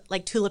world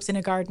like tulips in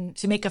a garden,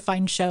 to make a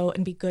fine show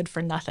and be good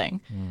for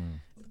nothing?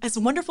 As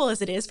wonderful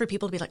as it is for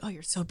people to be like, oh,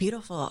 you're so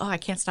beautiful. Oh, I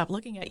can't stop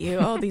looking at you.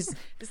 Oh, these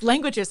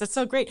languages, that's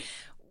so great.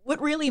 What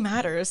really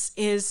matters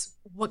is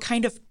what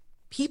kind of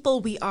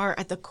people we are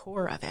at the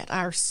core of it,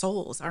 our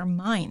souls, our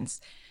minds.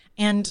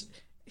 And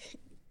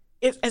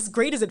as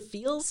great as it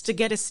feels to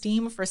get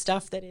esteem for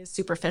stuff that is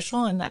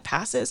superficial and that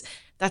passes,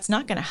 that's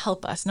not going to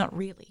help us, not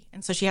really.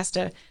 And so she has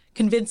to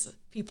convince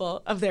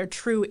people of their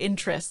true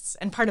interests.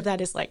 And part of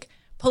that is like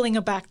pulling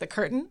back the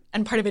curtain.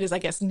 And part of it is, I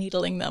guess,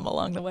 needling them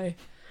along the way.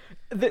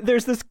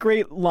 There's this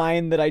great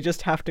line that I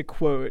just have to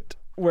quote,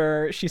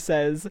 where she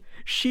says,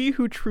 "She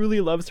who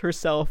truly loves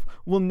herself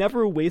will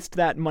never waste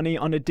that money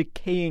on a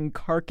decaying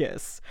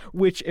carcass,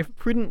 which, if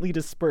prudently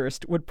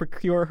dispersed, would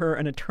procure her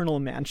an eternal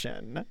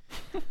mansion."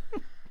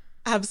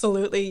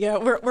 Absolutely. Yeah.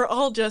 We're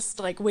all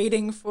just like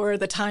waiting for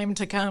the time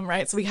to come,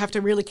 right? So we have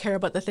to really care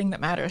about the thing that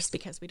matters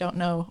because we don't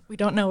know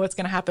what's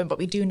going to happen, but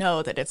we do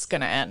know that it's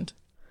going to end.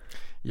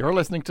 You're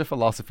listening to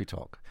Philosophy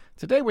Talk.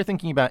 Today we're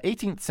thinking about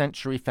 18th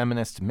century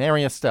feminist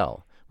Mary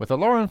Astell with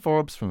Lauren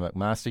Forbes from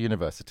McMaster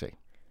University.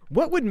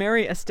 What would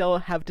Mary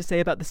Astell have to say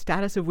about the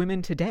status of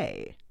women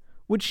today?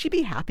 Would she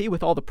be happy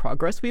with all the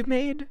progress we've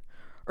made?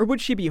 Or would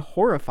she be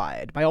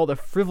horrified by all the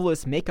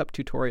frivolous makeup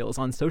tutorials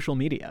on social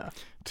media?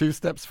 2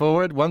 steps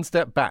forward, 1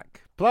 step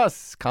back.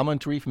 Plus,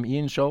 commentary from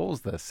Ian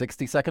Scholes, the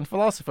 60-second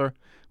philosopher,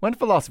 when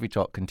Philosophy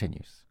Talk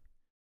continues.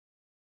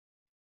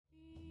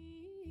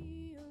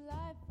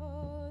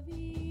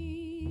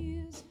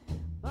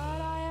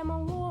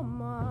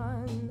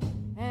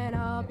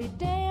 Be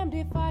damned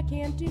if I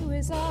can't do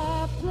as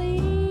I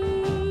please.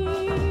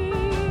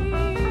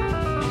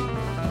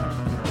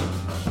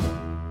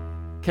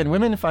 Can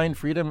women find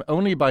freedom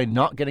only by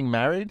not getting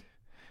married?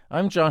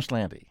 I'm Josh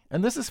Landy,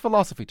 and this is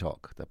Philosophy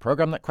Talk, the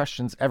program that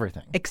questions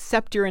everything.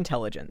 Except your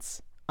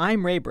intelligence.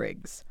 I'm Ray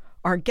Briggs.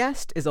 Our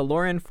guest is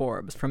Lauren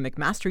Forbes from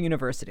McMaster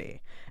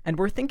University, and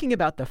we're thinking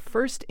about the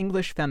first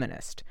English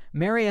feminist,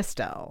 Mary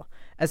Astell,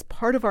 as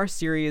part of our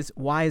series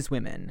Wise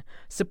Women,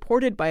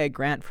 supported by a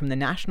grant from the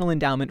National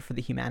Endowment for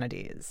the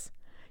Humanities.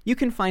 You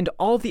can find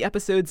all the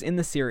episodes in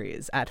the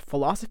series at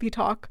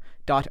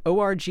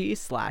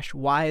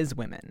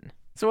philosophytalk.org/wisewomen.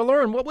 So,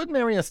 Lauren, what would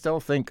Mary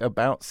Astell think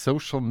about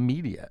social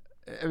media?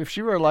 If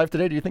she were alive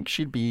today, do you think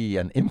she'd be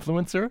an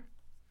influencer?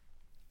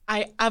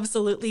 I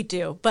absolutely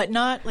do, but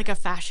not like a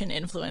fashion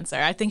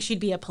influencer. I think she'd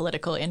be a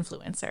political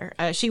influencer.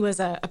 She was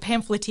a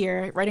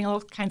pamphleteer, writing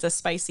all kinds of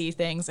spicy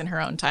things in her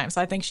own time.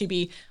 So I think she'd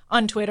be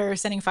on Twitter,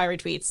 sending fiery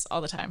tweets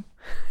all the time.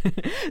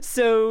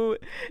 So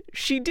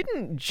she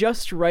didn't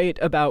just write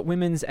about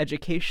women's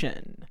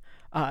education.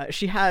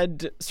 She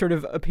had sort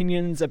of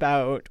opinions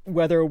about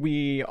whether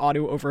we ought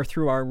to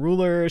overthrow our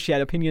rulers. She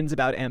had opinions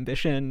about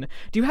ambition.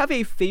 Do you have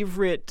a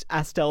favorite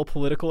Astell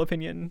political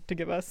opinion to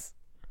give us?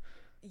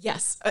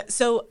 Yes.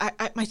 So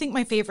I think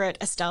my favorite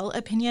Astell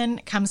opinion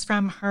comes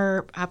from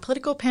her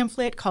political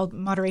pamphlet called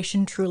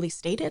Moderation Truly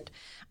Stated.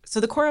 So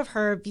the core of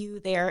her view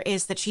there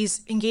is that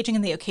she's engaging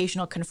in the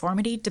occasional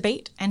conformity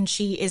debate, and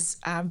she is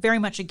very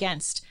much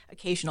against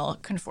occasional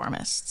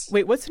conformists.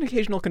 Wait, what's an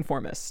occasional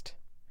conformist?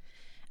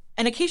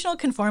 An occasional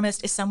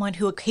conformist is someone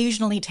who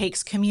occasionally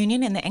takes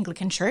communion in the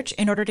Anglican Church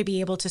in order to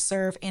be able to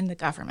serve in the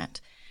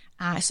government.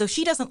 So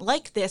she doesn't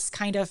like this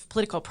kind of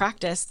political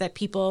practice that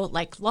people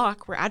like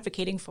Locke were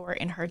advocating for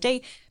in her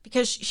day,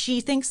 because she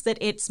thinks that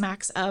it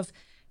smacks of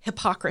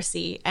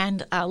hypocrisy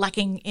and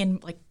lacking in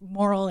like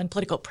moral and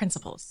political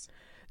principles.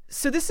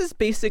 So this is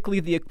basically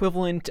the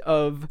equivalent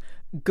of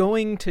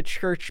going to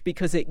church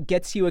because it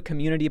gets you a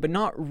community, but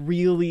not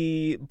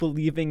really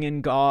believing in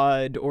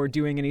God or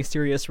doing any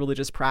serious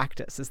religious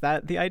practice. Is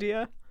that the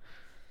idea?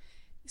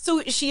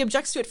 So she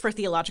objects to it for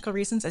theological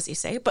reasons, as you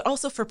say, but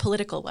also for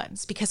political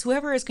ones, because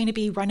whoever is going to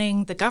be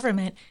running the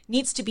government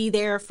needs to be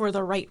there for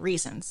the right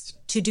reasons,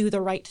 to do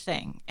the right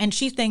thing. And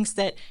she thinks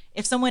that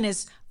if someone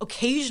is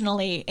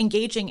occasionally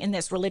engaging in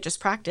this religious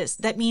practice,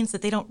 that means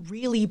that they don't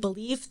really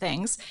believe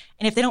things.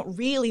 And if they don't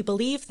really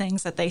believe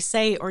things that they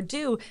say or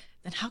do,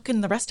 then how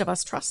can the rest of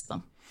us trust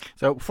them?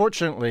 So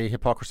fortunately,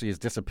 hypocrisy has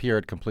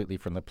disappeared completely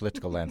from the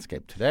political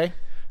landscape today.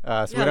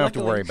 So we don't have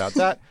to worry about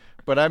that.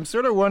 But I'm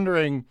sort of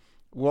wondering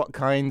what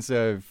kinds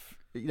of,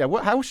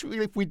 how should we,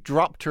 if we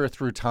dropped her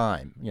through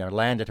time,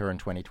 landed her in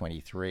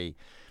 2023,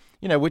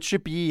 would she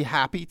be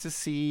happy to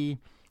see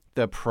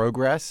the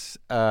progress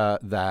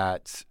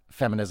that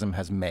feminism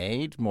has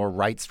made, more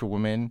rights for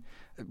women?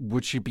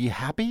 Would she be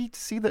happy to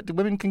see that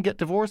women can get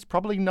divorced?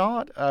 Probably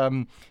not.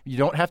 You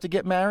don't have to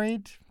get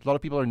married. A lot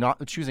of people are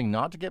not choosing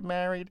not to get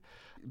married.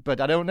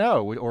 But I don't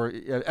know. Or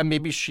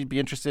maybe she'd be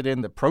interested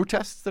in the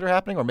protests that are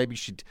happening, or maybe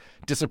she'd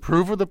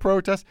disapprove of the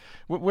protests.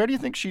 Where do you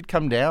think she'd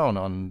come down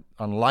on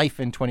life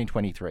in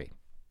 2023?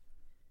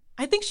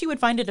 I think she would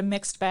find it a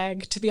mixed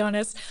bag, to be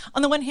honest.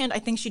 On the one hand, I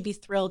think she'd be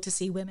thrilled to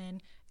see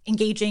women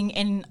engaging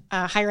in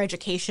higher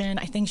education.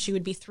 I think she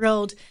would be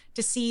thrilled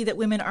to see that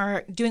women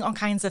are doing all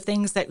kinds of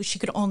things that she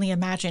could only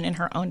imagine in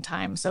her own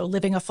time. So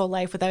living a full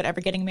life without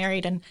ever getting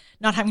married and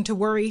not having to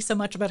worry so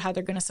much about how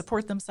they're going to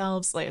support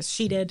themselves, like as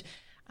she did.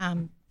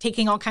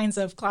 Taking all kinds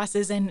of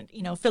classes and,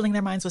 filling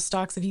their minds with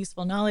stocks of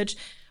useful knowledge.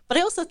 But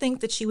I also think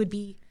that she would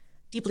be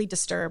deeply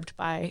disturbed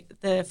by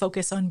the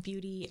focus on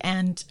beauty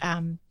and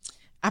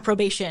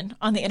approbation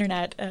on the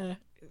internet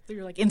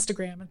through like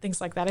Instagram and things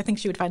like that. I think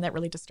she would find that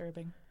really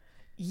disturbing.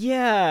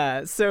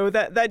 Yeah, so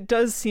that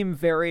does seem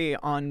very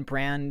on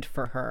brand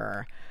for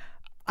her.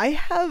 I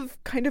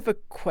have kind of a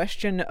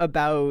question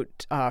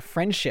about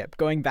friendship,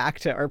 going back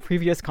to our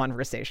previous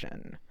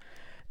conversation.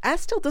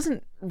 Astell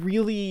doesn't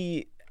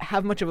really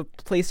have much of a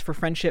place for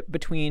friendship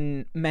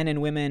between men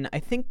and women, I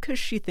think because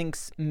she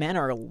thinks men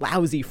are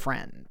lousy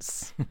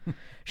friends.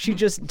 She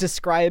just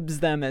describes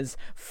them as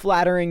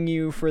flattering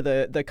you for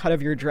the cut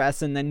of your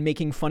dress and then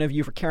making fun of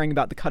you for caring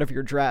about the cut of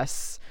your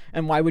dress.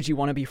 And why would you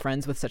want to be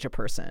friends with such a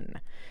person?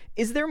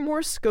 Is there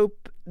more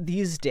scope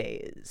these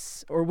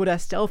days? Or would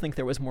Astell think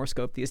there was more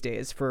scope these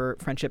days for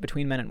friendship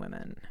between men and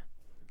women?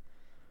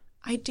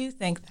 I do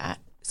think that.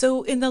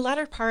 So in the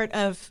latter part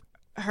of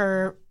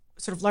her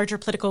sort of larger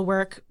political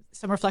work,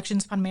 Some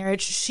Reflections upon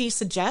Marriage, she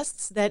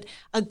suggests that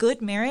a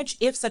good marriage,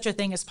 if such a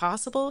thing is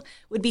possible,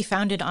 would be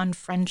founded on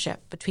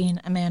friendship between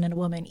a man and a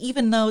woman,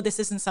 even though this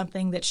isn't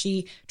something that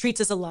she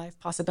treats as a live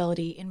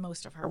possibility in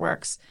most of her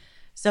works.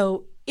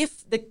 So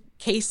if the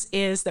case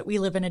is that we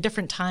live in a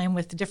different time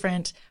with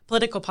different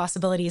political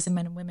possibilities and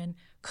men and women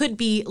could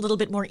be a little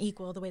bit more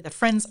equal the way that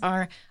friends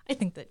are, I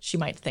think that she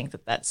might think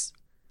that that's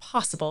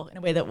possible in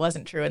a way that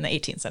wasn't true in the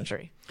 18th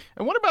century.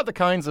 And what about the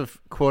kinds of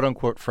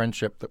quote-unquote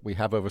friendship that we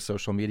have over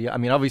social media? I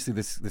mean, obviously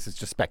this is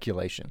just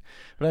speculation,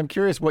 but I'm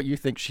curious what you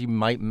think she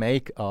might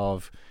make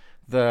of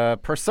the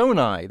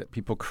personae that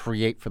people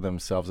create for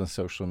themselves on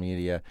social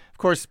media. Of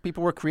course,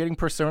 people were creating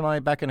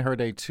personae back in her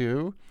day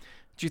too.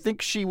 Do you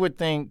think she would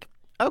think,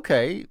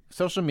 okay,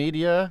 social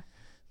media,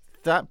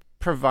 that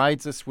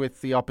provides us with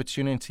the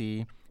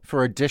opportunity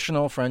for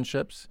additional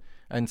friendships,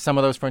 and some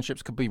of those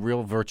friendships could be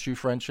real virtue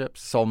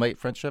friendships, soulmate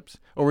friendships?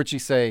 Or would she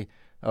say,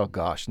 oh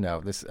gosh,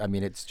 no,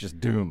 it's just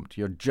doomed.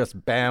 You're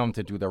just bound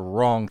to do the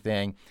wrong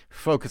thing.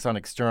 Focus on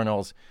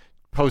externals.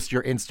 Post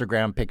your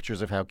Instagram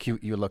pictures of how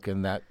cute you look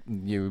in that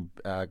new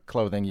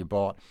clothing you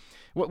bought.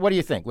 What do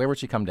you think? Where would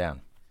she come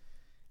down?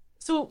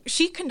 So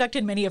she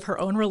conducted many of her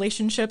own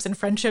relationships and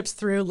friendships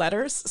through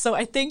letters. So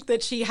I think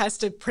that she has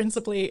to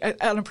principally,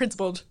 on a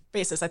principled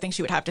basis, I think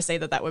she would have to say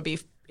that would be,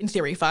 in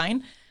theory,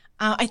 fine.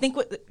 I think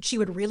what she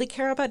would really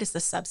care about is the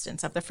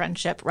substance of the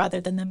friendship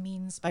rather than the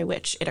means by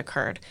which it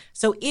occurred.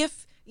 So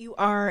if you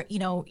are,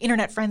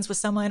 internet friends with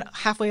someone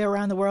halfway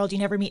around the world, you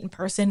never meet in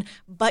person,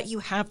 but you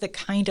have the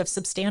kind of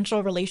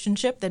substantial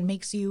relationship that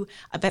makes you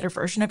a better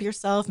version of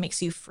yourself,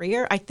 makes you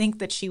freer, I think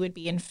that she would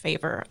be in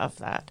favor of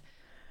that.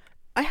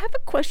 I have a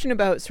question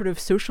about sort of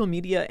social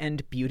media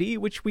and beauty,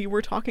 which we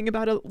were talking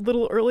about a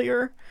little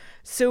earlier.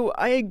 So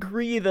I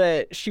agree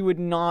that she would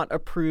not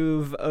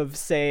approve of,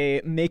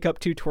 say, makeup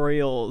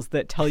tutorials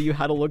that tell you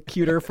how to look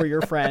cuter for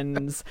your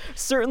friends.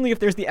 Certainly if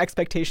there's the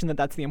expectation that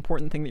that's the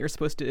important thing that you're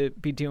supposed to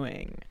be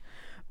doing.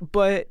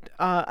 But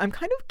I'm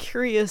kind of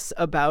curious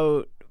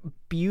about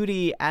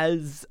beauty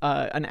as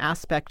an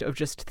aspect of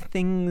just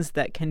things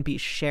that can be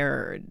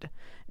shared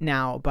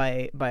now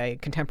by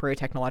contemporary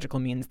technological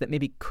means that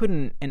maybe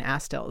couldn't in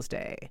Astell's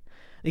day.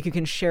 Like you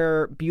can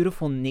share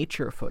beautiful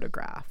nature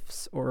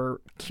photographs or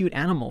cute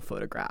animal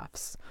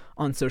photographs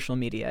on social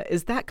media.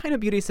 Is that kind of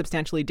beauty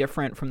substantially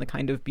different from the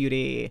kind of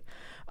beauty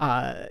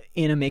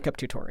in a makeup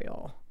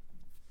tutorial?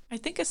 I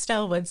think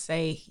Astell would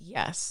say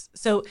yes.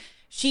 So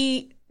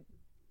she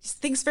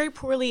thinks very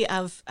poorly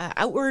of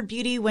outward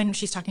beauty when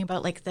she's talking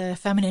about like the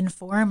feminine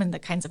form and the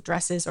kinds of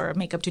dresses or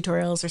makeup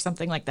tutorials or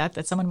something like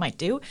that someone might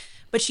do.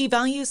 But she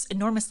values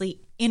enormously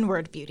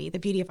inward beauty, the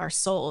beauty of our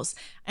souls.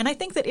 And I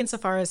think that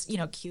insofar as,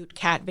 cute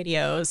cat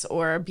videos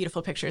or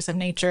beautiful pictures of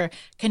nature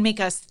can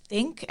make us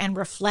think and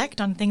reflect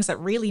on things that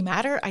really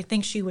matter, I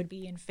think she would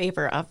be in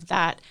favor of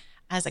that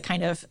as a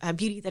kind of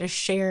beauty that is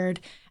shared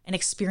and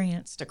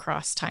experienced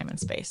across time and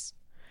space.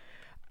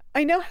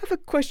 I now have a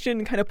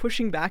question kind of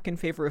pushing back in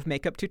favor of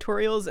makeup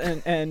tutorials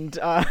and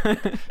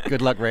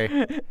Good luck, Ray.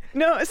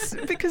 No, it's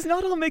because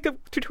not all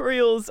makeup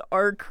tutorials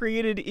are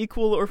created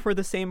equal or for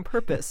the same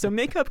purpose. So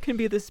makeup can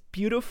be this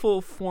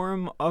beautiful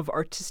form of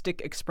artistic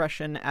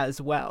expression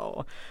as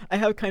well. I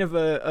have kind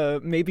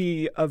of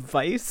maybe a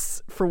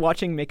vice for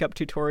watching makeup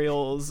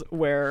tutorials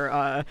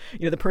where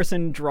the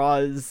person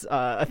draws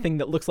a thing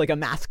that looks like a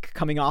mask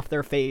coming off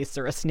their face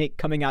or a snake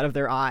coming out of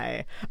their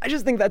eye. I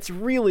just think that's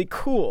really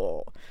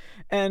cool.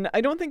 And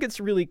I don't think it's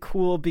really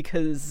cool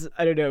because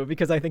I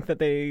think that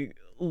they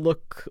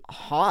look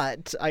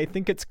hot. I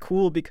think it's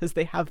cool because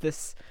they have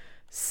this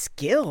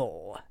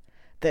skill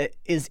that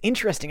is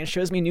interesting and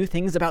shows me new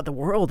things about the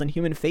world and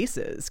human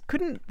faces.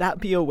 Couldn't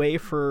that be a way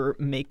for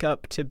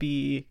makeup to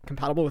be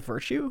compatible with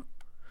virtue?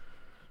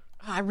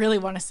 I really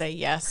want to say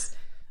yes.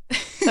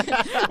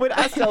 Would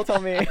Astell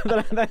tell me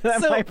that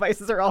my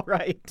vices are all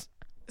right?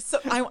 So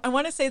I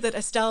want to say that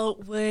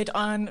Astell would,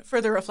 on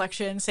further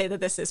reflection, say that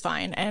this is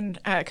fine and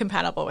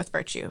compatible with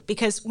virtue.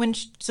 Because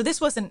so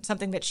this wasn't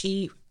something that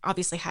she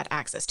obviously had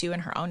access to in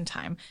her own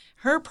time.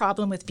 Her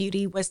problem with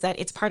beauty was that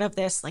it's part of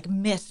this like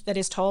myth that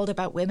is told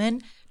about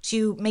women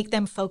to make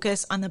them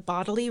focus on the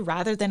bodily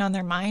rather than on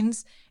their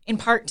minds, in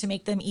part to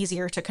make them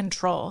easier to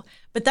control.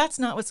 But that's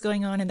not what's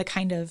going on in the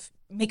kind of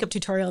makeup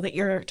tutorial that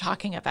you're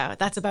talking about.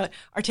 That's about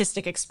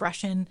artistic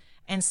expression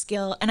and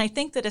skill. And I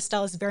think that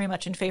Astell is very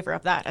much in favor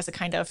of that as a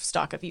kind of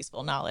stock of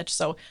useful knowledge.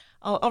 So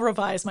I'll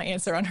revise my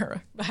answer on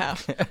her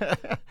behalf.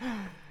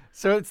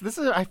 So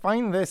I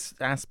find this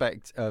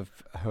aspect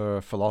of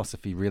her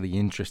philosophy really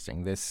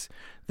interesting. This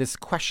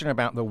question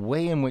about the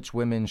way in which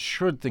women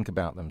should think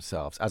about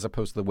themselves as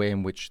opposed to the way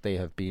in which they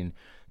have been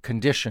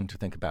conditioned to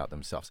think about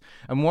themselves.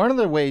 And one of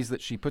the ways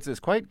that she puts it is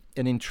quite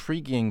an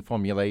intriguing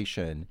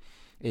formulation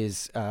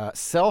is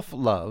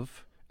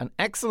self-love, an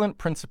excellent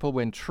principle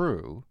when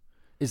true,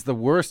 is the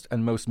worst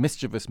and most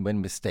mischievous when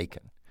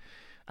mistaken.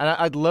 And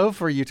I'd love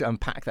for you to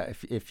unpack that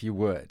if you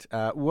would.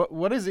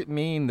 What does it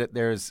mean that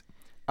there's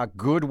a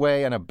good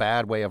way and a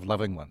bad way of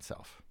loving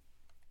oneself?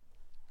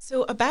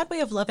 So a bad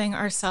way of loving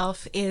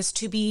ourselves is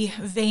to be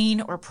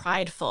vain or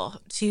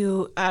prideful,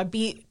 to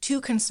be too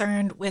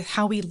concerned with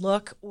how we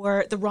look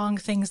or the wrong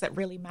things that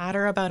really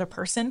matter about a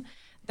person.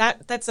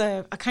 That's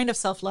a kind of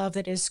self-love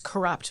that is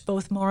corrupt,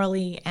 both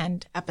morally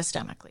and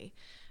epistemically.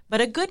 But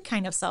a good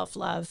kind of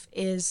self-love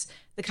is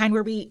the kind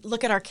where we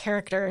look at our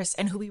characters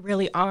and who we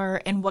really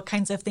are and what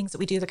kinds of things that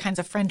we do, the kinds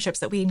of friendships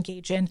that we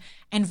engage in,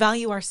 and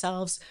value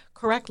ourselves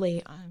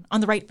correctly on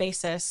the right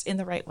basis in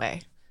the right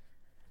way.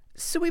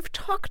 So we've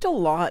talked a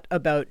lot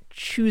about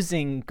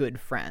choosing good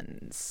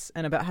friends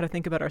and about how to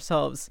think about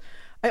ourselves.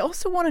 I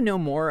also want to know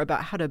more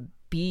about how to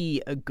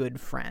be a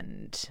good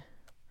friend,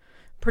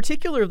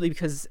 particularly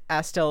because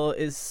Astell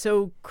is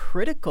so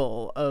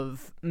critical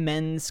of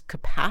men's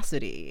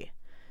capacity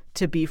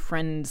to be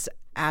friends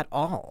at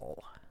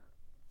all.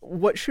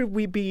 What should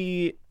we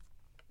be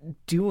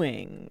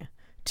doing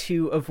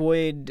to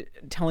avoid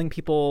telling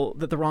people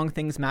that the wrong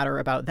things matter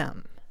about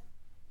them?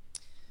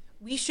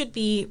 We should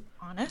be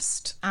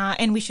honest,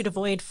 and we should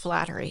avoid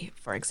flattery,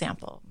 for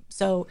example.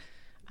 So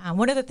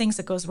One of the things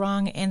that goes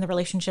wrong in the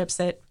relationships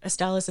that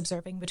Astell is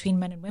observing between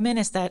men and women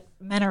is that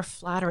men are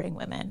flattering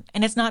women.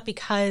 And it's not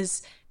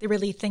because they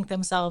really think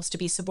themselves to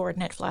be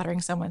subordinate,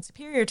 flattering someone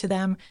superior to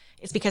them.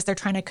 It's because they're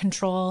trying to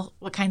control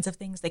what kinds of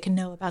things they can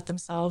know about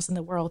themselves and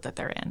the world that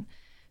they're in.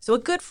 So a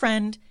good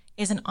friend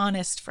is an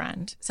honest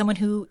friend, someone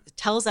who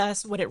tells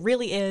us what it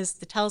really is,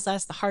 that tells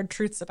us the hard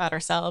truths about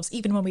ourselves,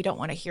 even when we don't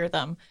want to hear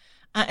them.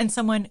 And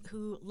someone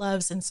who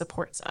loves and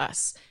supports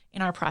us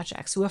in our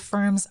projects, who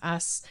affirms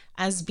us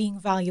as being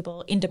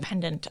valuable,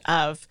 independent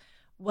of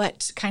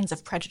what kinds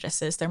of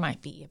prejudices there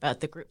might be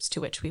about the groups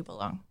to which we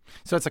belong.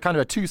 So it's a kind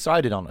of a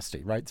two-sided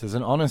honesty, right? There's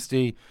an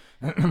honesty,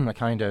 a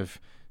kind of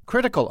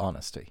critical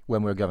honesty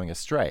when we're going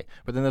astray.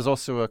 But then there's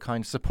also a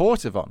kind of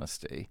supportive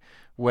honesty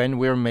when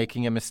we're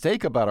making a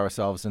mistake about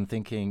ourselves and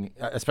thinking,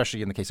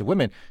 especially in the case of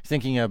women,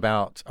 thinking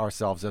about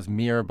ourselves as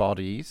mere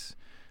bodies,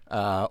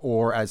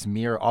 or as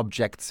mere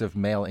objects of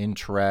male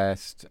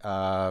interest,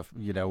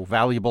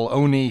 valuable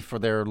only for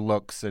their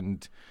looks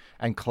and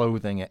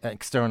clothing,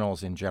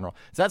 externals in general.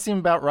 Does that seem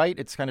about right?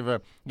 It's kind of a,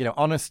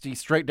 honesty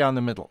straight down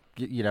the middle.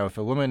 If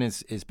a woman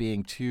is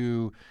being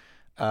too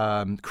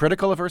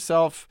critical of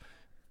herself,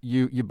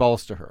 you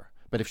bolster her.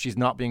 But if she's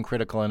not being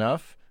critical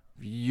enough,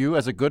 you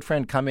as a good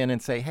friend come in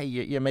and say, hey,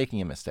 you're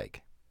making a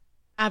mistake.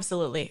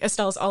 Absolutely.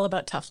 Estell's all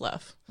about tough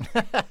love.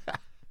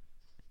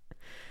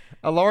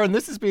 Lauren,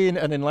 this has been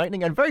an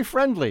enlightening and very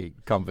friendly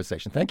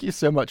conversation. Thank you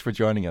so much for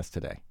joining us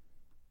today.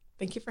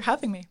 Thank you for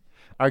having me.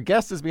 Our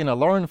guest has been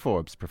Lauren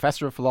Forbes,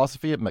 professor of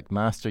philosophy at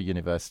McMaster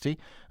University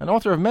and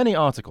author of many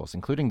articles,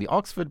 including the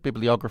Oxford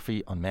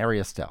Bibliography on Mary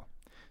Astell.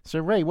 So,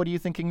 Ray, what are you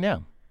thinking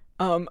now?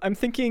 I'm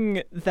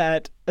thinking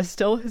that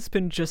Astell has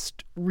been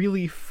just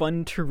really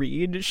fun to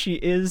read. She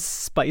is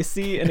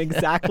spicy in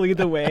exactly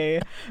the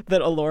way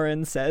that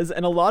Lauren says,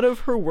 and a lot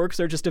of her works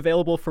are just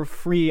available for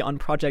free on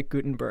Project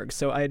Gutenberg,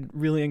 so I'd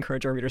really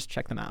encourage our readers to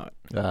check them out.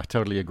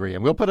 Totally agree.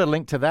 And we'll put a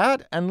link to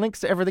that and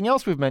links to everything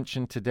else we've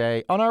mentioned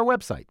today on our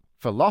website,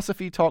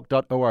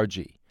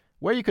 philosophytalk.org,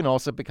 where you can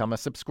also become a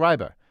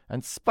subscriber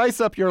and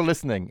spice up your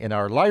listening in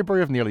our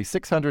library of nearly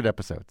 600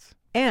 episodes.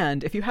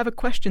 And if you have a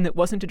question that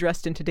wasn't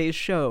addressed in today's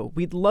show,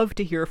 we'd love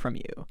to hear from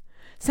you.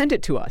 Send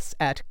it to us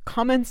at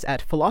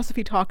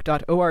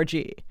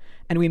comments@philosophytalk.org,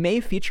 and we may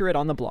feature it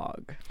on the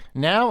blog.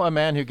 Now, a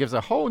man who gives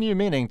a whole new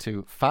meaning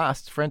to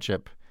fast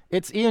friendship.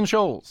 It's Ian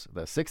Scholes,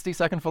 the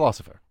 60-second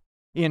philosopher.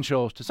 Ian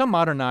Scholes, to some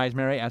modern eyes,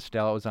 Mary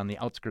Astell was on the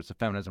outskirts of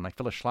feminism, like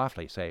Phyllis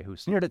Schlafly, say, who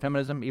sneered at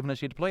feminism even as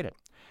she deployed it.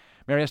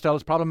 Mary Astell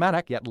is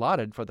problematic, yet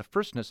lauded for the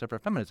firstness of her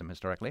feminism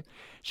historically.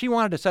 She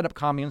wanted to set up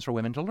communes for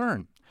women to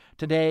learn.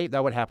 Today,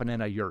 that would happen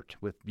in a yurt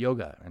with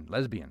yoga and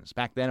lesbians.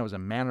 Back then, it was a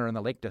manor in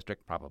the Lake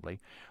District, probably,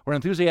 where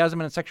enthusiasm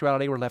and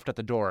sexuality were left at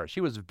the door.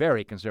 She was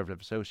very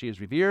conservative, so she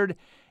is revered,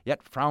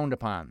 yet frowned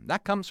upon.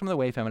 That comes from the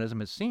way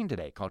feminism is seen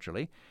today,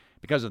 culturally,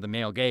 because of the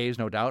male gaze,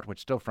 no doubt,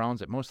 which still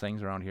frowns at most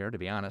things around here, to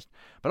be honest,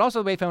 but also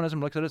the way feminism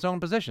looks at its own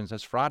positions,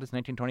 as fraught as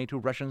 1922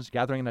 Russians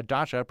gathering in a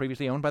dacha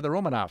previously owned by the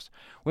Romanovs.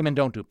 Women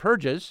don't do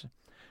purges,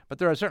 but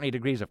there are certainly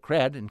degrees of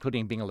cred,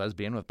 including being a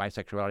lesbian with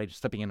bisexuality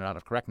slipping in and out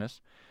of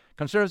correctness.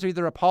 Conservatives are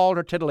either appalled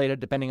or titillated,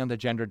 depending on the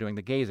gender doing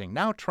the gazing.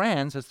 Now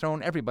trans has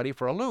thrown everybody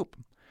for a loop.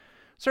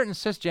 Certain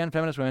cisgen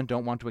feminist women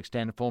don't want to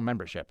extend full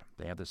membership.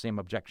 They have the same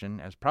objection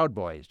as Proud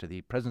Boys to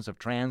the presence of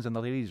trans in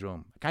the ladies'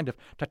 room, a kind of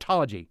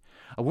tautology.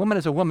 A woman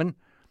is a woman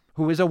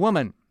who is a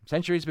woman.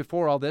 Centuries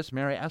before all this,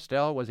 Mary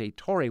Astell was a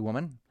Tory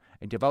woman,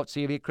 a devout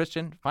CV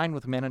Christian, fine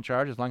with men in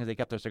charge as long as they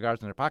kept their cigars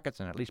in their pockets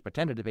and at least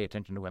pretended to pay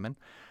attention to women.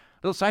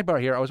 Little sidebar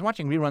here, I was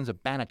watching reruns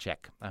of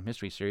Banachek, a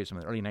mystery series from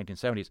the early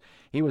 1970s.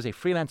 He was a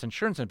freelance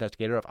insurance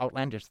investigator of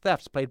outlandish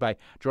thefts, played by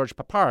George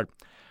Papard.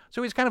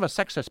 So he's kind of a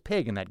sexist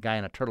pig in that guy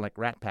in a turtleneck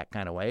rat pack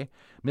kind of way.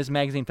 Ms.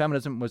 Magazine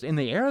feminism was in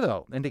the air,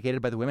 though,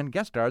 indicated by the women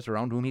guest stars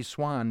around whom he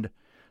swanned.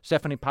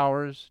 Stephanie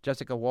Powers,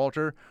 Jessica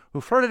Walter, who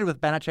flirted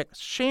with Banachek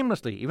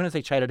shamelessly, even as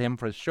they chided him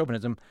for his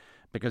chauvinism,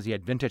 because he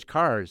had vintage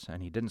cars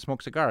and he didn't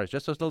smoke cigars,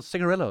 just those little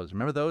cigarillos.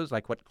 Remember those,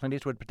 like what Clint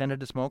Eastwood pretended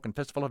to smoke in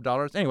Fistful of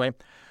Dollars? Anyway,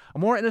 a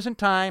more innocent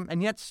time,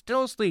 and yet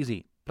still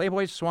sleazy.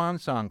 Playboy's swan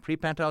song,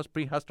 pre-Penthouse,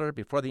 pre-Hustler,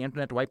 before the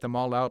internet wiped them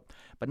all out.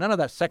 But none of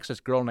that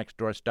sexist girl next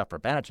door stuff for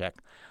Banachek.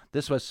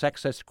 This was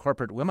sexist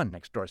corporate woman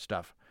next door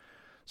stuff.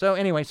 So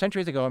anyway,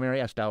 centuries ago, Mary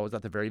Astell was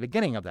at the very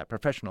beginning of that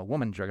professional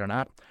woman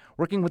juggernaut,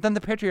 working within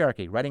the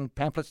patriarchy, writing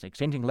pamphlets,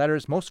 exchanging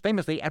letters, most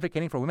famously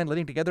advocating for women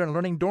living together and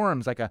learning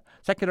dorms like a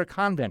secular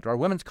convent or a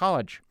women's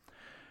college.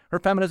 Her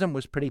feminism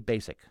was pretty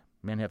basic.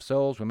 Men have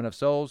souls, women have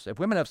souls. If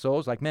women have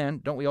souls like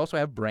men, don't we also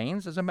have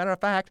brains? As a matter of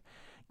fact,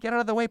 get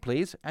out of the way,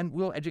 please, and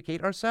we'll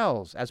educate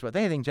ourselves. As with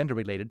anything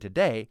gender-related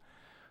today,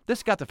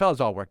 this got the fellas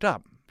all worked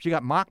up. She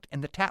got mocked in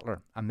The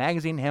Tatler, a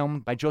magazine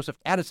helmed by Joseph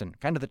Addison,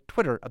 kind of the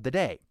Twitter of the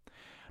day.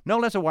 No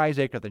less a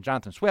wiseacre than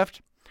Jonathan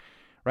Swift,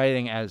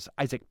 writing as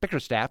Isaac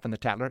Bickerstaff in The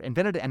Tatler,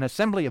 invented an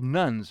assembly of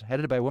nuns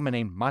headed by a woman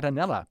named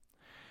Madanella,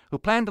 who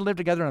planned to live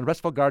together in a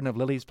restful garden of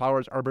lilies,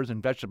 flowers, arbors,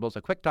 and vegetables.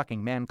 A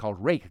quick-talking man called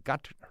Rake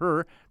got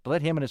her to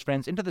let him and his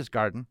friends into this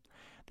garden.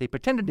 They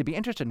pretended to be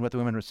interested in what the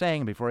women were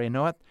saying, and before you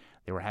know it,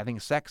 they were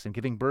having sex and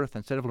giving birth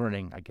instead of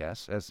learning, I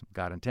guess, as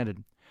God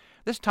intended.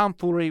 This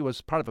tomfoolery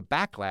was part of a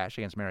backlash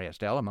against Mary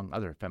Astell, among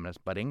other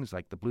feminist buddings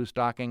like the Blue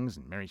Stockings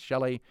and Mary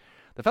Shelley.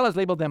 The fellas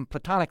labeled them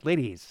platonic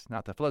ladies,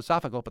 not the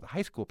philosophical, but the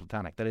high school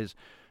platonic, that is,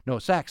 no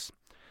sex.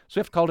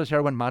 Swift called his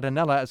heroine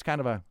Madonnella as kind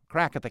of a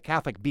crack at the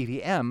Catholic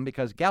BVM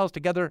because gals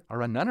together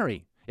are a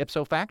nunnery,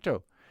 ipso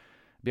facto.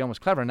 It'd be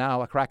almost clever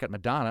now, a crack at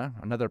Madonna,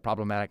 another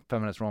problematic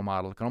feminist role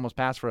model, can almost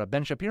pass for a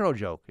Ben Shapiro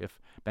joke if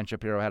Ben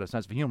Shapiro had a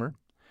sense of humor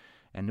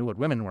and knew what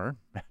women were.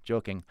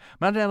 Joking.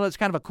 Madonna is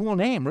kind of a cool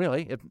name,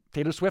 really, if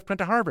Taylor Swift went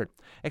to Harvard.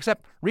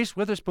 Except Reese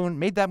Witherspoon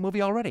made that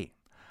movie already.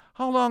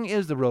 How long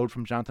is the road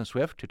from Jonathan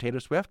Swift to Taylor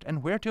Swift,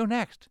 and where to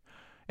next?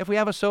 If we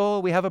have a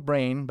soul, we have a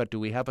brain, but do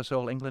we have a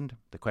soul, England?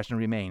 The question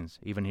remains,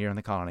 even here in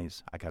the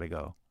colonies. I gotta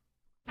go.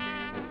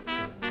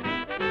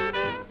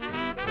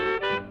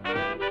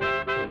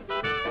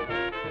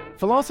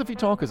 Philosophy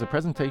Talk is a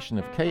presentation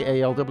of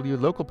KALW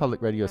Local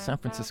Public Radio San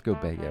Francisco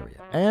Bay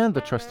Area and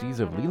the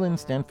trustees of Leland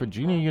Stanford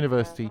Junior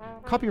University,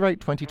 copyright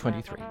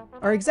 2023.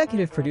 Our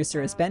executive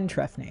producer is Ben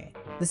Trefny.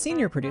 The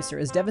senior producer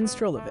is Devin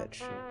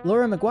Strolovich.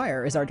 Laura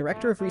McGuire is our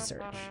director of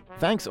research.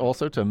 Thanks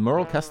also to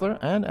Merle Kessler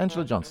and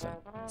Angela Johnston.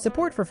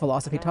 Support for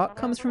Philosophy Talk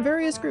comes from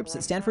various groups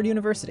at Stanford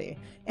University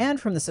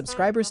and from the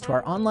subscribers to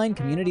our online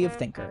community of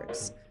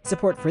thinkers.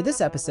 Support for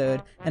this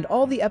episode and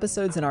all the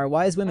episodes in our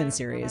Wise Women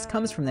series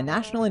comes from the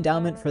National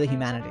Endowment for the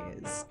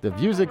Humanities. The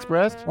views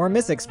expressed or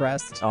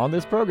misexpressed on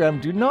this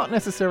program do not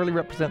necessarily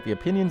represent the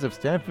opinions of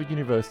Stanford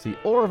University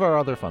or of our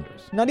other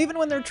funders. Not even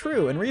when they're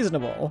true and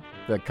reasonable.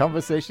 The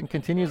conversation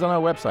continues on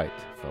our website,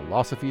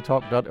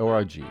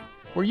 philosophytalk.org,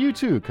 where you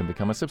too can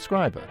become a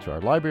subscriber to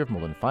our library of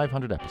more than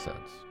 500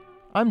 episodes.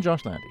 I'm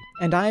Josh Landy.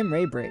 And I'm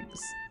Ray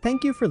Briggs.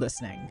 Thank you for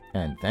listening.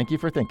 And thank you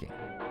for thinking.